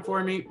time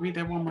for me. Read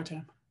that one more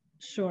time.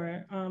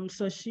 Sure.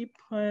 So she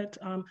put,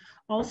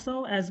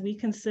 also, as we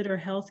consider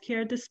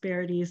healthcare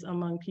disparities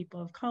among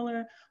people of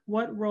color,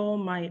 what role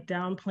might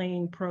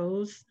downplaying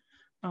PRO's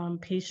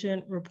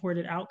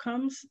patient-reported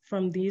outcomes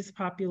from these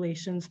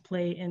populations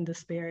play in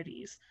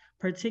disparities,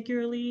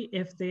 particularly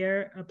if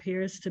there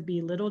appears to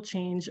be little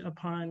change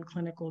upon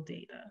clinical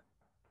data?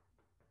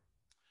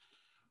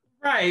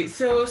 Right.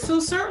 So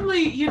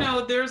certainly, you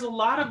know, there's a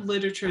lot of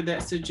literature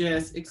that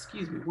suggests,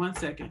 excuse me, one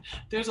second.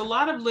 There's a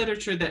lot of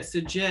literature that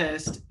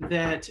suggests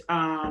that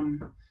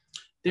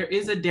there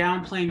is a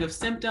downplaying of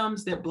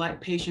symptoms, that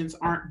Black patients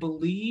aren't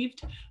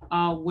believed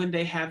when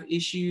they have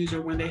issues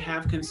or when they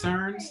have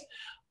concerns.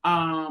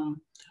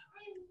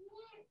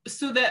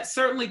 So that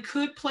certainly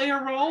could play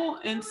a role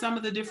in some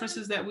of the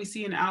differences that we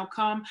see in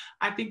outcome.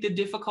 I think the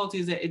difficulty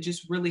is that it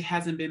just really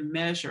hasn't been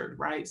measured,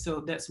 right? So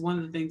that's one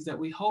of the things that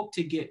we hope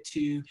to get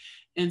to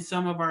in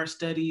some of our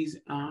studies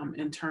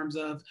in terms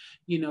of,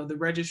 you know, the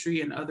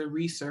registry and other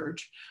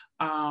research,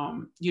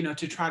 you know,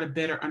 to try to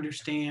better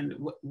understand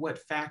what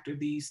factor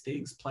these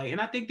things play.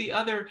 And I think the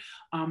other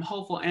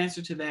hopeful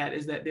answer to that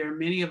is that there are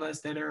many of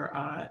us that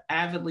are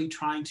avidly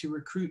trying to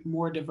recruit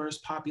more diverse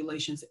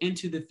populations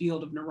into the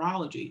field of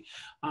neurology,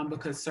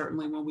 because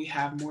certainly when we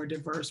have more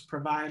diverse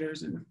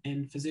providers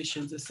and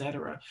physicians, et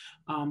cetera,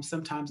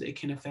 sometimes it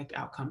can affect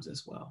outcomes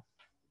as well.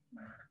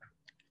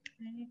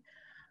 Okay.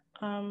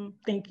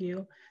 Thank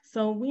you.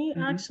 So we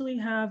actually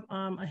have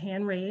a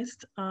hand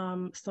raised.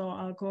 So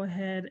I'll go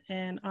ahead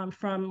and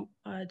from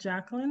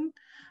Jacqueline.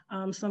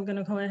 So I'm going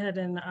to go ahead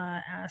and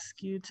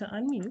ask you to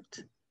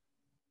unmute.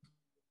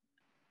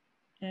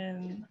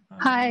 And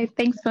hi,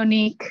 thanks,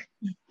 Monique.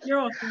 You're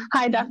welcome.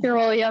 Hi, Dr.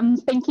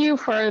 Williams. Thank you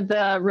for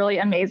the really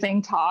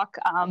amazing talk.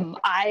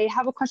 I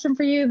have a question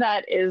for you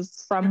that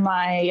is from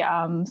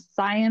my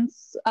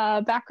science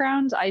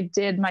background. I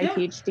did my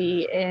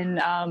PhD in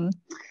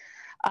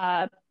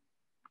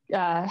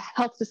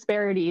health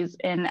disparities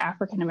in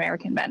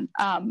African-American men.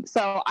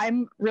 So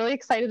I'm really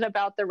excited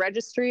about the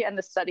registry and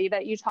the study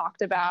that you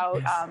talked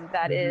about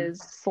that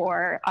is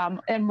for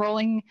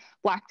enrolling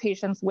Black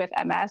patients with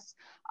MS.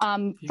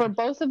 For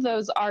both of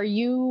those, are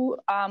you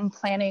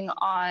planning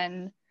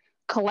on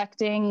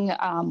collecting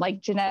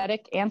like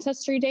genetic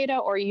ancestry data,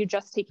 or are you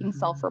just taking Mm-hmm.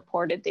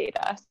 self-reported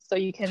data? So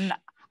you can,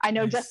 I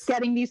know Yes. just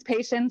getting these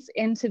patients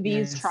into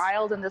these Yes.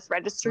 trials and this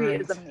registry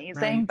is Right,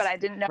 amazing, right, but I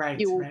didn't know if right,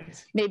 you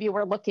right. maybe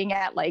were looking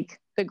at like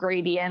the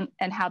gradient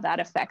and how that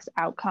affects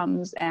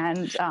outcomes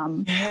and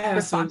Yeah,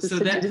 responses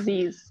to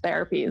disease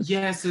therapies.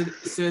 Yeah, so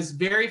it's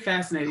very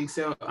fascinating.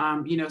 So,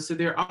 you know, so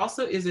there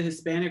also is a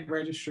Hispanic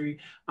registry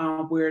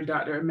where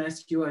Dr.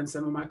 Amescua and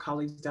some of my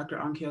colleagues,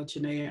 Dr. Angel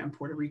Chinea in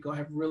Puerto Rico,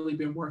 have really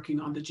been working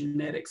on the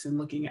genetics and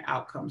looking at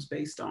outcomes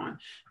based on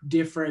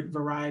different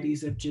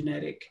varieties of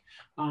genetic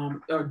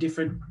or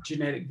different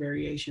genetic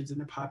variations in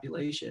the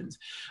populations.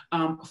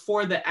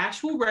 For the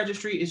actual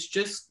registry, it's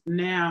just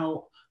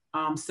now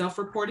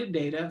self-reported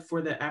data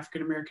for the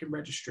African American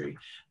registry.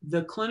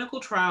 The clinical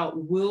trial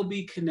will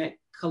be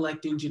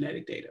collecting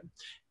genetic data.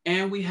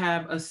 And we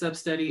have a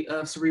sub-study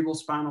of cerebral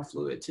spinal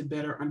fluid to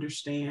better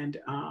understand,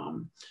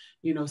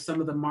 you know,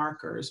 some of the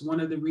markers. One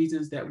of the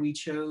reasons that we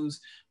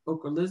chose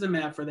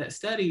ocrelizumab for that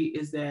study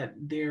is that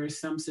there's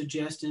some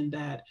suggestion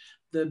that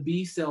the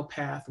B cell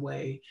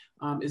pathway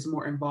is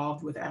more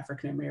involved with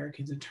African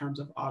Americans in terms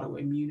of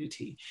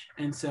autoimmunity.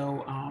 And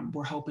so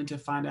we're hoping to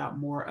find out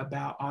more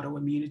about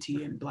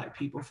autoimmunity in Black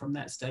people from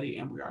that study.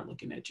 And we are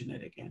looking at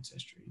genetic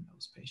ancestry in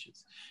those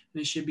patients.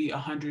 And it should be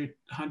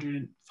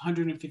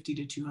 150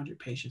 to 200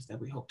 patients that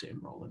we hope to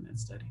enroll in that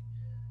study.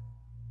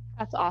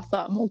 That's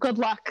awesome. Well, good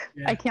luck.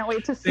 Yeah. I can't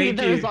wait to see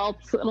the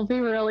results. It'll be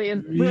really,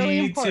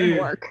 really important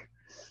work.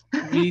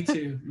 Me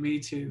too. Me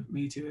too.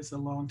 Me too. It's a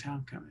long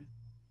time coming.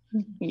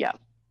 Yeah.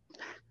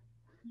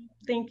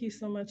 Thank you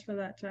so much for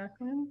that,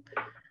 Jacqueline.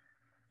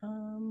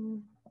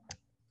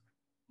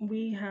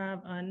 We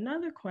have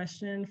another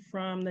question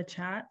from the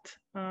chat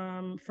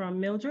from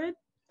Mildred.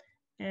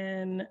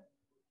 And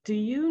do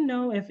you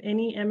know if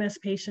any MS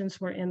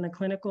patients were in the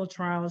clinical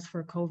trials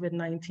for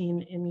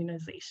COVID-19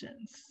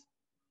 immunizations?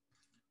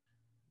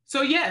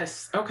 So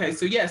yes, okay,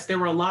 so yes, there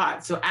were a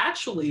lot. So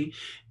actually,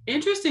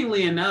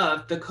 interestingly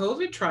enough, the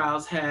COVID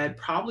trials had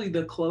probably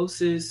the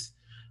closest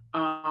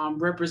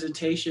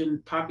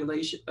representation of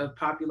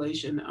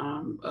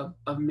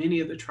many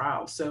of the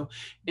trials. So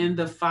in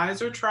the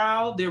Pfizer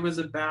trial, there was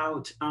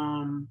about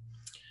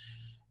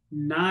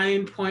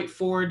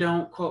 9.4,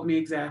 don't quote me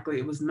exactly,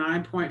 it was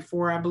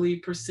 9.4, I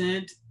believe,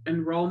 percent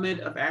enrollment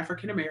of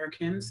African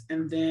Americans.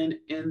 And then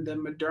in the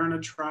Moderna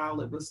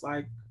trial, it was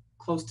like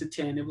close to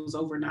 10, it was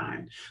over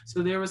 9.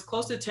 So there was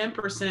close to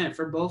 10%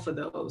 for both of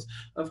those.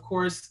 Of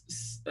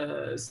course,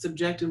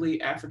 subjectively,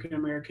 African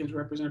Americans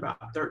represent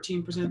about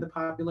 13% of the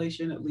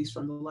population, at least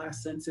from the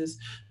last census.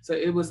 So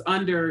it was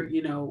under,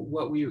 you know,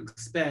 what we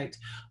expect,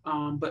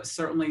 but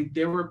certainly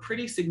there were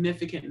pretty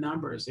significant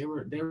numbers. There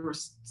were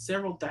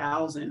several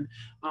thousand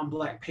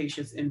Black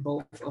patients in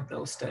both of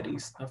those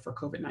studies for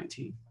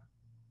COVID-19.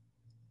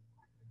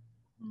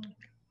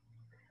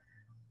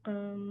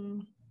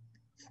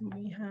 So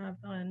we have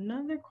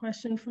another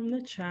question from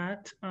the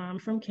chat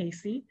from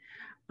Casey.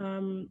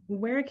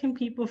 Where can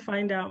people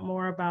find out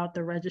more about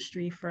the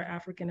registry for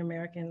African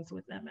Americans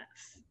with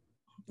MS?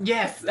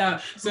 Yes,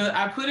 so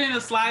I put in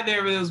a slide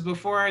there, but it was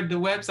before the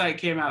website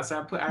came out.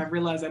 So I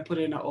realized I put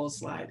in an old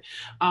slide.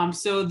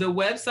 So the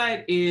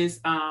website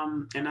is,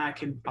 and I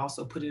can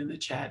also put it in the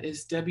chat,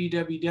 is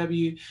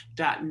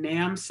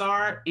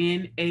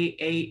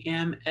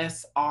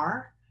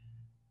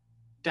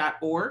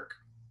www.naamsr.org.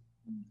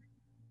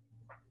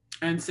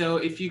 And so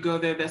if you go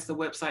there, that's the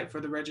website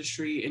for the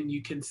registry, and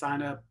you can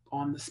sign up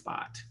on the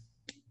spot.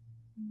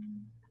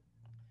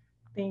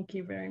 Thank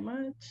you very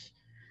much.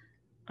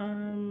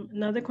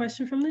 Another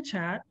question from the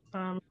chat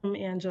from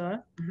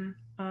Angela.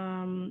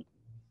 Mm-hmm.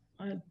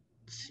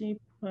 She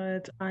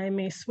put, I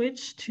may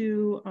switch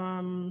to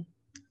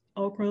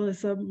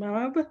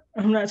ocrelizumab.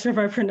 I'm not sure if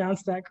I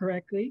pronounced that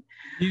correctly.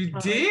 You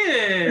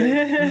did.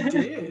 You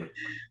did.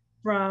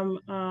 From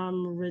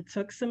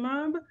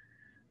rituximab.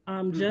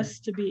 Mm-hmm.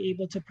 Just to be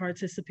able to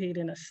participate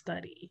in a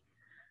study.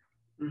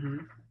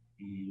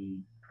 Mm-hmm.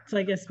 So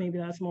I guess maybe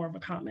that's more of a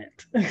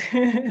comment.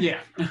 Yeah.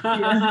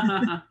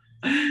 Yeah.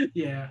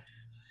 Yeah.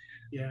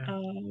 Yeah.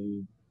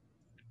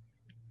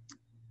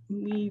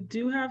 We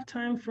do have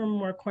time for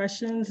more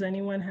questions.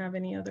 Anyone have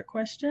any other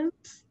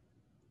questions?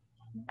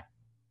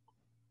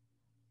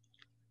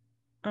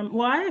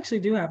 Well, I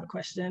actually do have a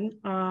question.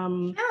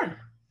 Sure.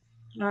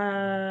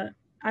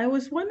 I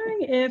was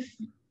wondering if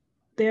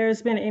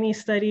there's been any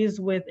studies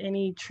with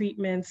any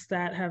treatments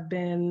that have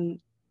been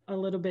a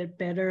little bit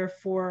better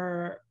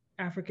for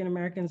African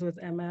Americans with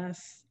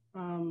MS.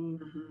 You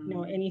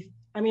know,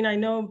 I mean, I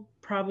know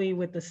probably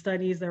with the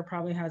studies, there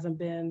probably hasn't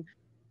been,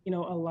 you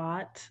know, a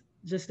lot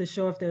just to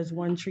show if there's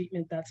one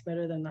treatment that's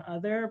better than the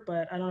other,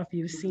 but I don't know if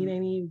you've seen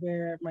any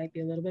where it might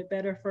be a little bit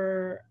better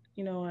for,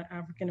 you know, an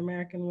African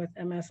American with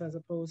MS as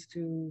opposed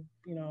to,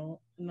 you know,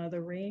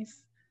 another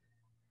race.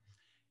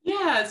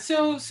 Yeah,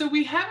 so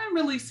we haven't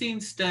really seen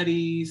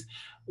studies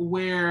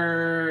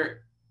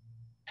where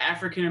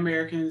African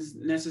Americans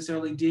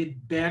necessarily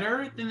did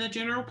better than the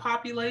general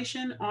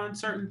population on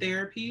certain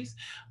therapies.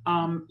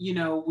 You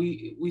know,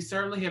 we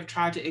certainly have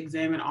tried to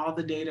examine all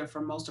the data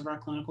from most of our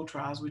clinical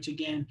trials, which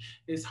again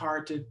is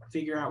hard to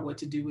figure out what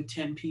to do with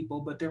 10 people.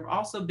 But there have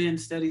also been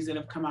studies that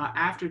have come out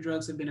after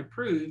drugs have been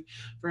approved.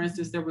 For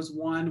instance, there was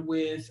one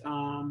with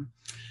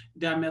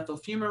dimethyl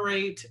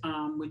fumarate,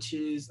 which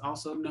is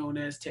also known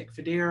as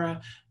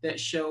Tecfidera, that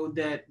showed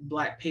that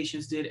Black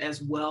patients did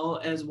as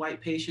well as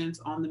white patients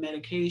on the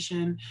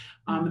medication.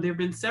 There have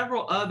been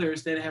several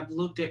others that have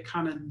looked at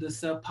kind of the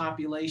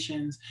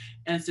subpopulations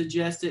and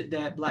suggested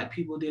that Black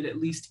people did at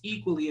least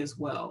equally as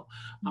well.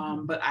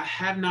 But I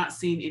have not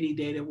seen any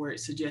data where it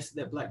suggested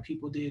that Black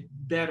people did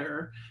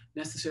better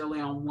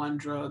necessarily on one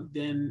drug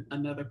than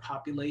another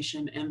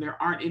population. And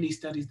there aren't any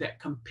studies that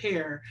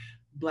compare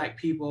Black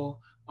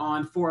people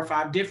on 4 or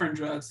 5 different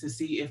drugs to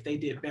see if they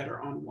did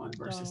better on one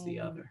versus the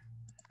other.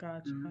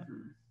 Gotcha.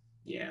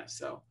 Yeah,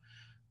 so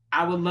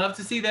I would love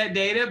to see that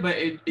data, but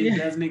it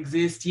doesn't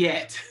exist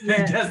yet.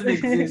 It doesn't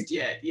exist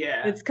yet.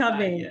 Yeah, it's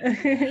coming.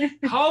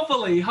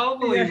 hopefully,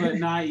 but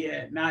not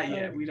yet. Not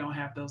yet. Okay. We don't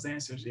have those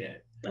answers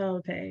yet.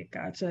 Okay,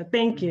 gotcha.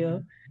 Thank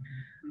you.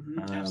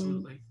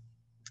 Absolutely.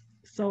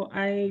 So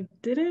I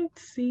didn't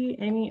see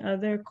any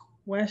other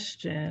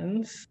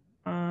questions.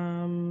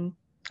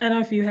 I don't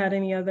know if you had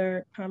any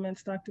other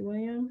comments, Dr.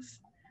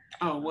 Williams.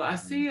 Oh, well, I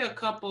see a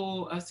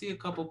couple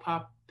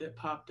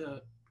popped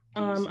up.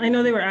 I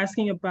know they were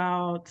asking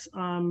about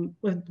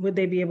would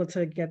they be able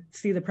to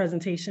see the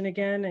presentation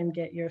again and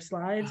get your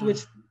slides,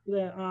 which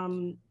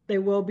they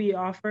will be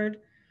offered.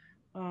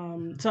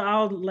 So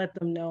I'll let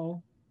them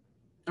know.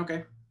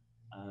 Okay.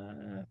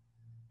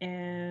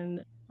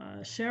 And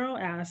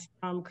Cheryl asked,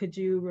 could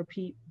you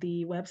repeat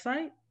the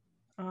website?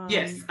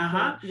 Yes.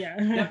 Yeah.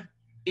 Yep.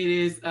 It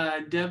is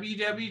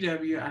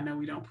www. I know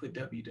we don't put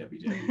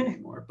www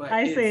anymore, but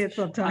I say it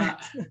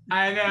sometimes.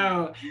 I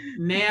know.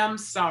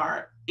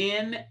 NAMSR,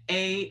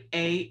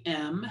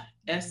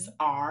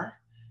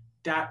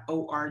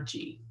 NAAMSR.org.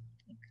 Okay.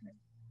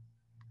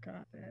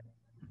 Got it.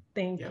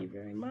 Thank you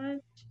very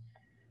much.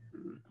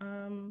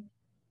 Okay.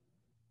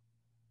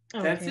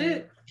 That's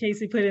it.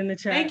 Casey put in the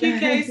chat. Thank you,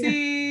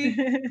 Casey.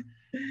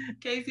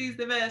 Casey's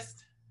the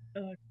best.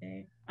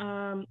 Okay.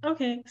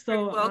 Okay.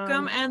 So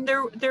welcome. And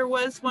there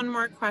was one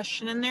more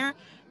question in there.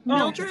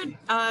 Mildred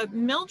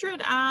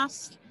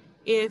asked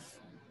if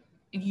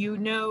you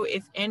know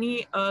if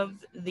any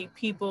of the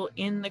people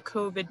in the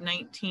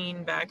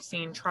COVID-19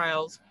 vaccine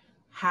trials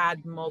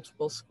had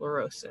multiple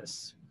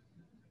sclerosis.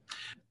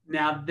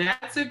 Now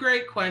that's a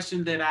great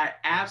question that I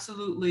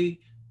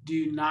absolutely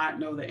do not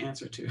know the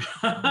answer to.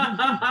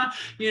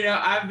 You know,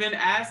 I've been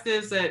asked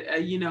this at,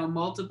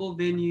 multiple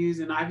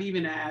venues, and I've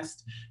even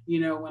asked,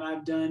 when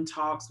I've done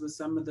talks with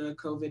some of the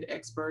COVID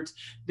experts,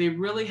 they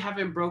really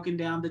haven't broken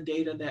down the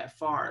data that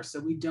far. So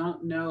we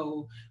don't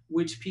know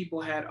which people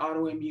had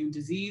autoimmune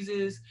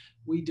diseases.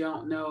 We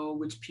don't know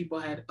which people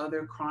had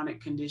other chronic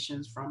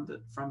conditions from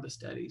the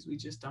studies. We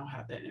just don't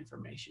have that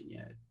information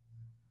yet.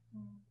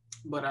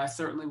 But I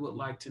certainly would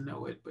like to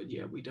know it. But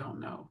yeah, we don't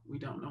know. We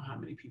don't know how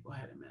many people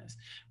had MS.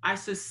 I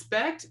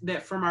suspect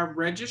that from our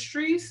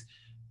registries,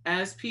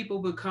 as people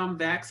become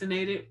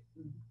vaccinated,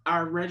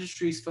 our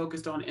registries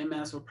focused on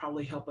MS will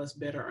probably help us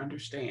better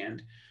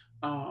understand,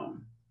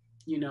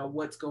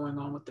 what's going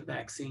on with the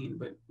vaccine.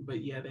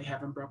 But yeah, they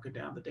haven't broken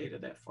down the data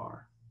that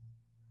far.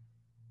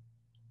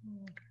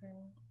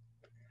 Okay.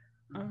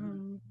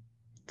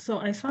 So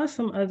I saw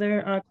some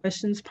other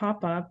questions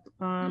pop up.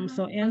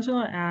 So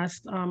Angela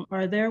asked,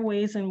 are there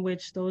ways in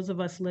which those of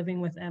us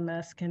living with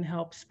MS can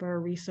help spur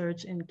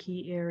research in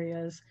key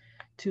areas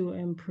to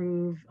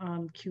improve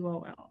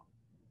QOL?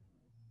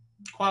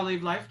 Quality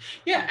of life?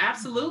 Yeah,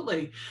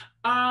 absolutely.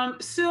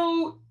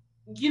 So,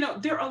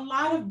 there are a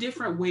lot of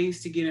different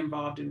ways to get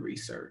involved in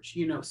research.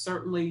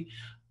 Certainly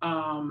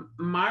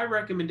my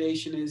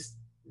recommendation is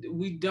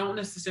we don't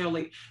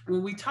necessarily,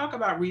 when we talk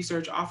about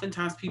research,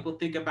 oftentimes people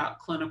think about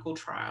clinical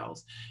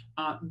trials.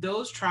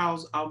 Those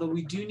trials, although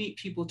we do need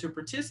people to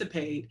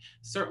participate,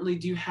 certainly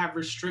do have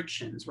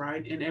restrictions,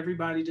 right? And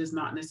everybody does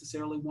not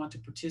necessarily want to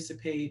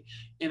participate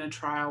in a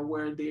trial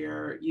where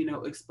they're,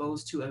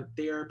 exposed to a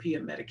therapy, a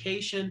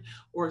medication,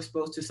 or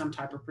exposed to some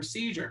type of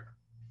procedure.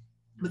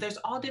 But there's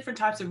all different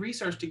types of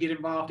research to get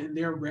involved in.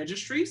 There are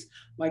registries,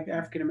 like the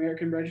African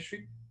American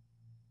Registry.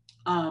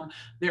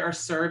 There are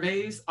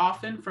surveys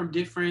often from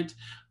different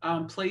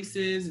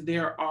places.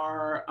 There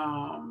are,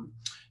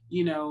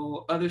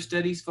 other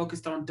studies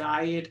focused on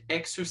diet,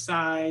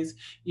 exercise.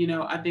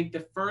 I think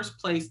the first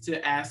place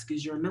to ask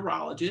is your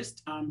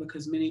neurologist,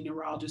 because many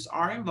neurologists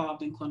are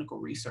involved in clinical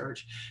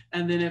research.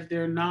 And then if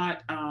they're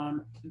not,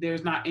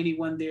 there's not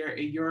anyone there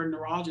in your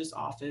neurologist's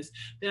office,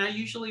 then I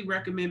usually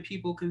recommend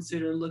people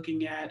consider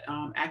looking at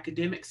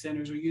academic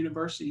centers or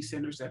university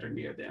centers that are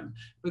near them.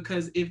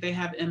 Because if they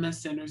have MS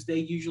centers, they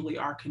usually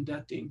are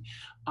conducting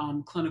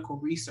clinical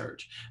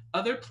research.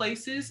 Other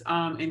places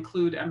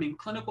include,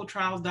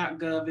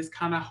 clinicaltrials.gov is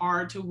kind of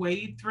hard to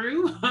wade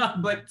through,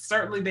 but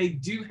certainly they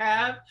do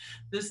have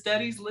the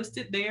studies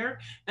listed there.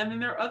 And then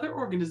there are other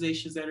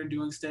organizations that are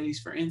doing studies.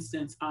 For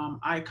instance,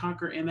 I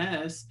Conquer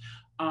MS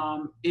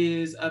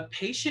is a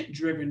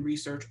patient-driven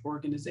research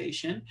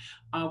organization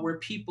where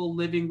people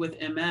living with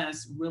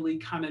MS really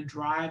kind of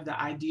drive the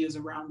ideas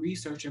around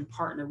research and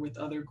partner with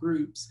other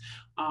groups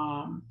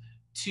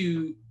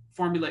to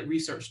formulate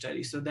research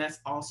studies. So that's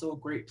also a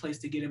great place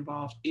to get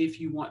involved if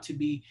you want to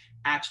be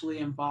actually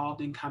involved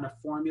in kind of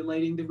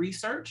formulating the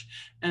research.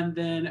 And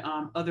then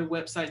other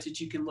websites that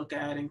you can look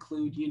at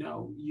include,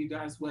 you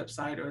guys'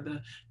 website, or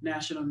the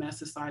National MS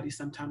Society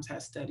sometimes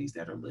has studies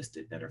that are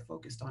listed that are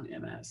focused on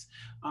MS.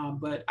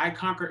 But I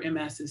Conquer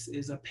MS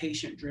is a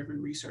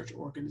patient-driven research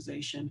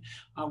organization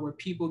where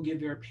people give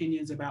their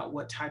opinions about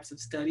what types of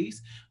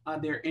studies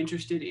they're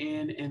interested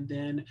in, and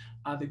then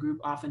the group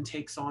often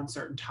takes on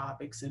certain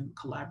topics and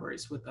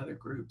collaborates with other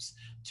groups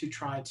to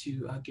try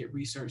to get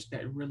research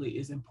that really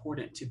is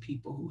important to people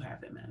who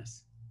have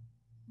MS.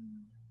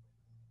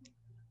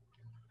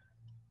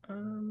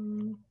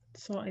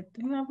 So I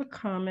do have a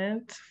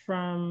comment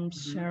from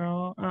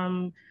Cheryl.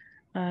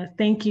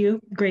 Thank you.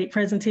 Great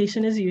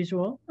presentation as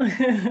usual.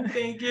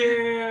 Thank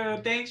you.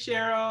 Thanks,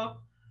 Cheryl.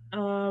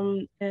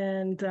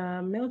 And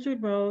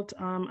Mildred wrote,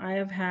 I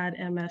have had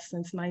MS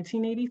since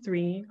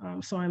 1983,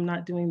 so I'm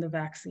not doing the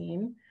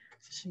vaccine.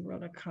 So she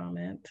wrote a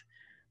comment.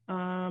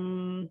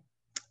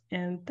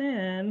 And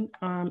then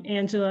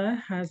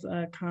Angela has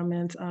a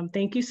comment.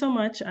 Thank you so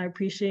much. I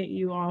appreciate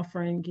you all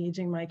for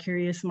engaging my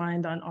curious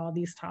mind on all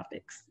these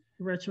topics.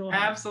 Virtual.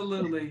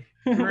 Absolutely.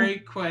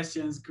 Great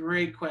questions.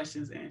 Great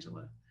questions,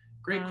 Angela.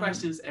 Great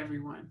questions,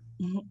 everyone.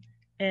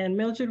 And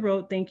Mildred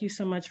wrote, thank you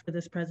so much for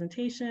this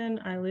presentation.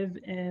 I live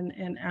in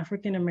an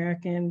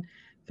African-American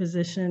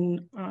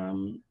physician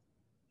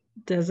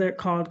desert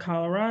called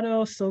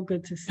Colorado. So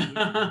good to see you.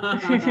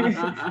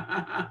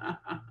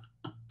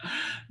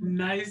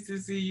 Nice to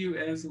see you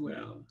as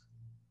well.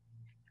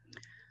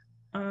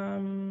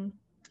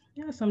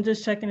 Yeah, so I'm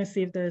just checking to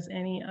see if there's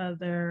any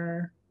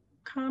other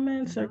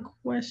comments or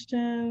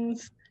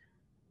questions.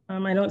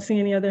 I don't see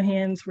any other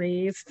hands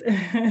raised.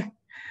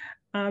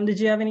 Did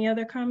you have any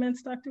other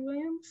comments, Dr.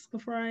 Williams,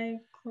 before I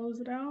close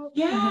it out?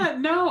 Yeah,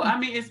 no,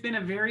 it's been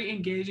a very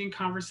engaging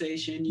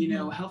conversation.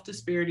 Health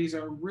disparities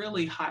are a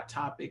really hot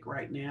topic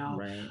right now.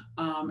 Right.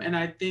 And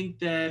I think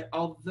that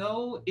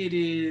although it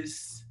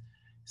is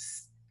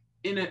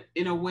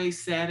in a way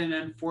sad and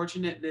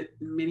unfortunate that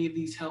many of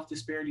these health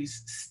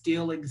disparities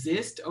still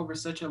exist over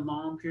such a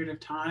long period of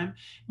time,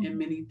 and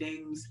many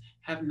things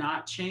have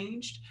not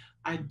changed,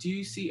 I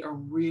do see a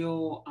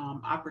real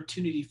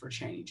opportunity for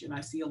change. And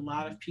I see a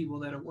lot of people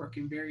that are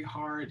working very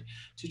hard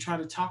to try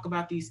to talk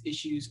about these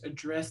issues,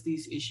 address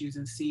these issues,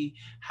 and see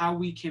how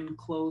we can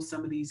close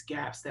some of these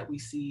gaps that we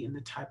see in the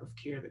type of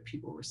care that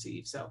people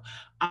receive. So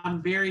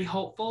I'm very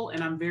hopeful,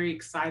 and I'm very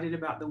excited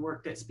about the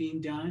work that's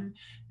being done,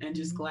 and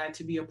just glad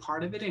to be a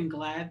part of it, and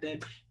glad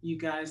that you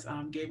guys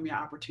gave me an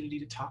opportunity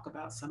to talk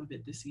about some of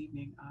it this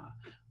evening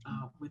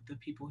with the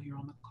people here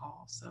on the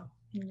call. So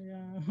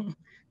yeah,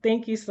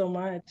 thank you so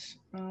much.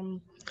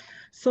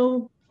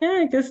 So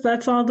yeah, I guess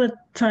that's all the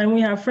time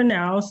we have for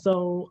now.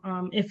 So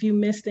if you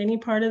missed any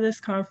part of this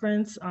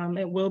conference,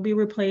 it will be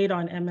replayed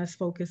on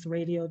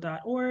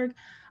msfocusradio.org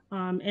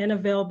and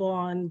available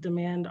on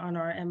demand on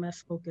our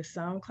MS Focus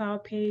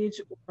SoundCloud page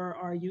or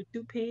our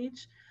YouTube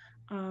page.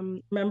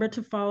 Remember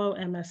to follow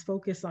MS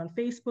Focus on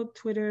Facebook,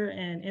 Twitter,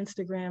 and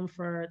Instagram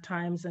for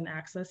times and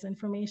access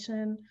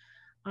information.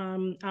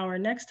 Our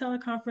next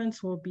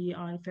teleconference will be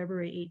on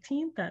February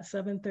 18th at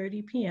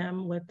 7:30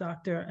 p.m. with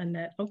Dr.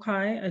 Annette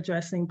Okai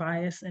addressing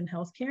bias in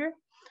healthcare.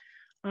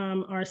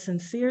 Our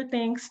sincere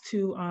thanks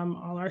to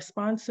all our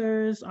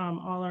sponsors,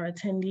 all our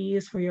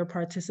attendees for your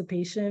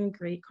participation,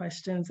 great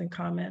questions and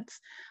comments,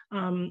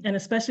 and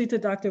especially to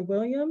Dr.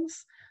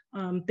 Williams.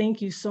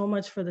 Thank you so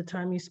much for the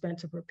time you spent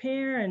to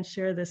prepare and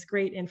share this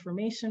great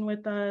information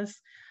with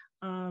us.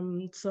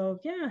 So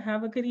yeah,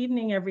 have a good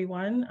evening,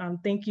 everyone.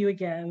 Thank you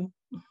again.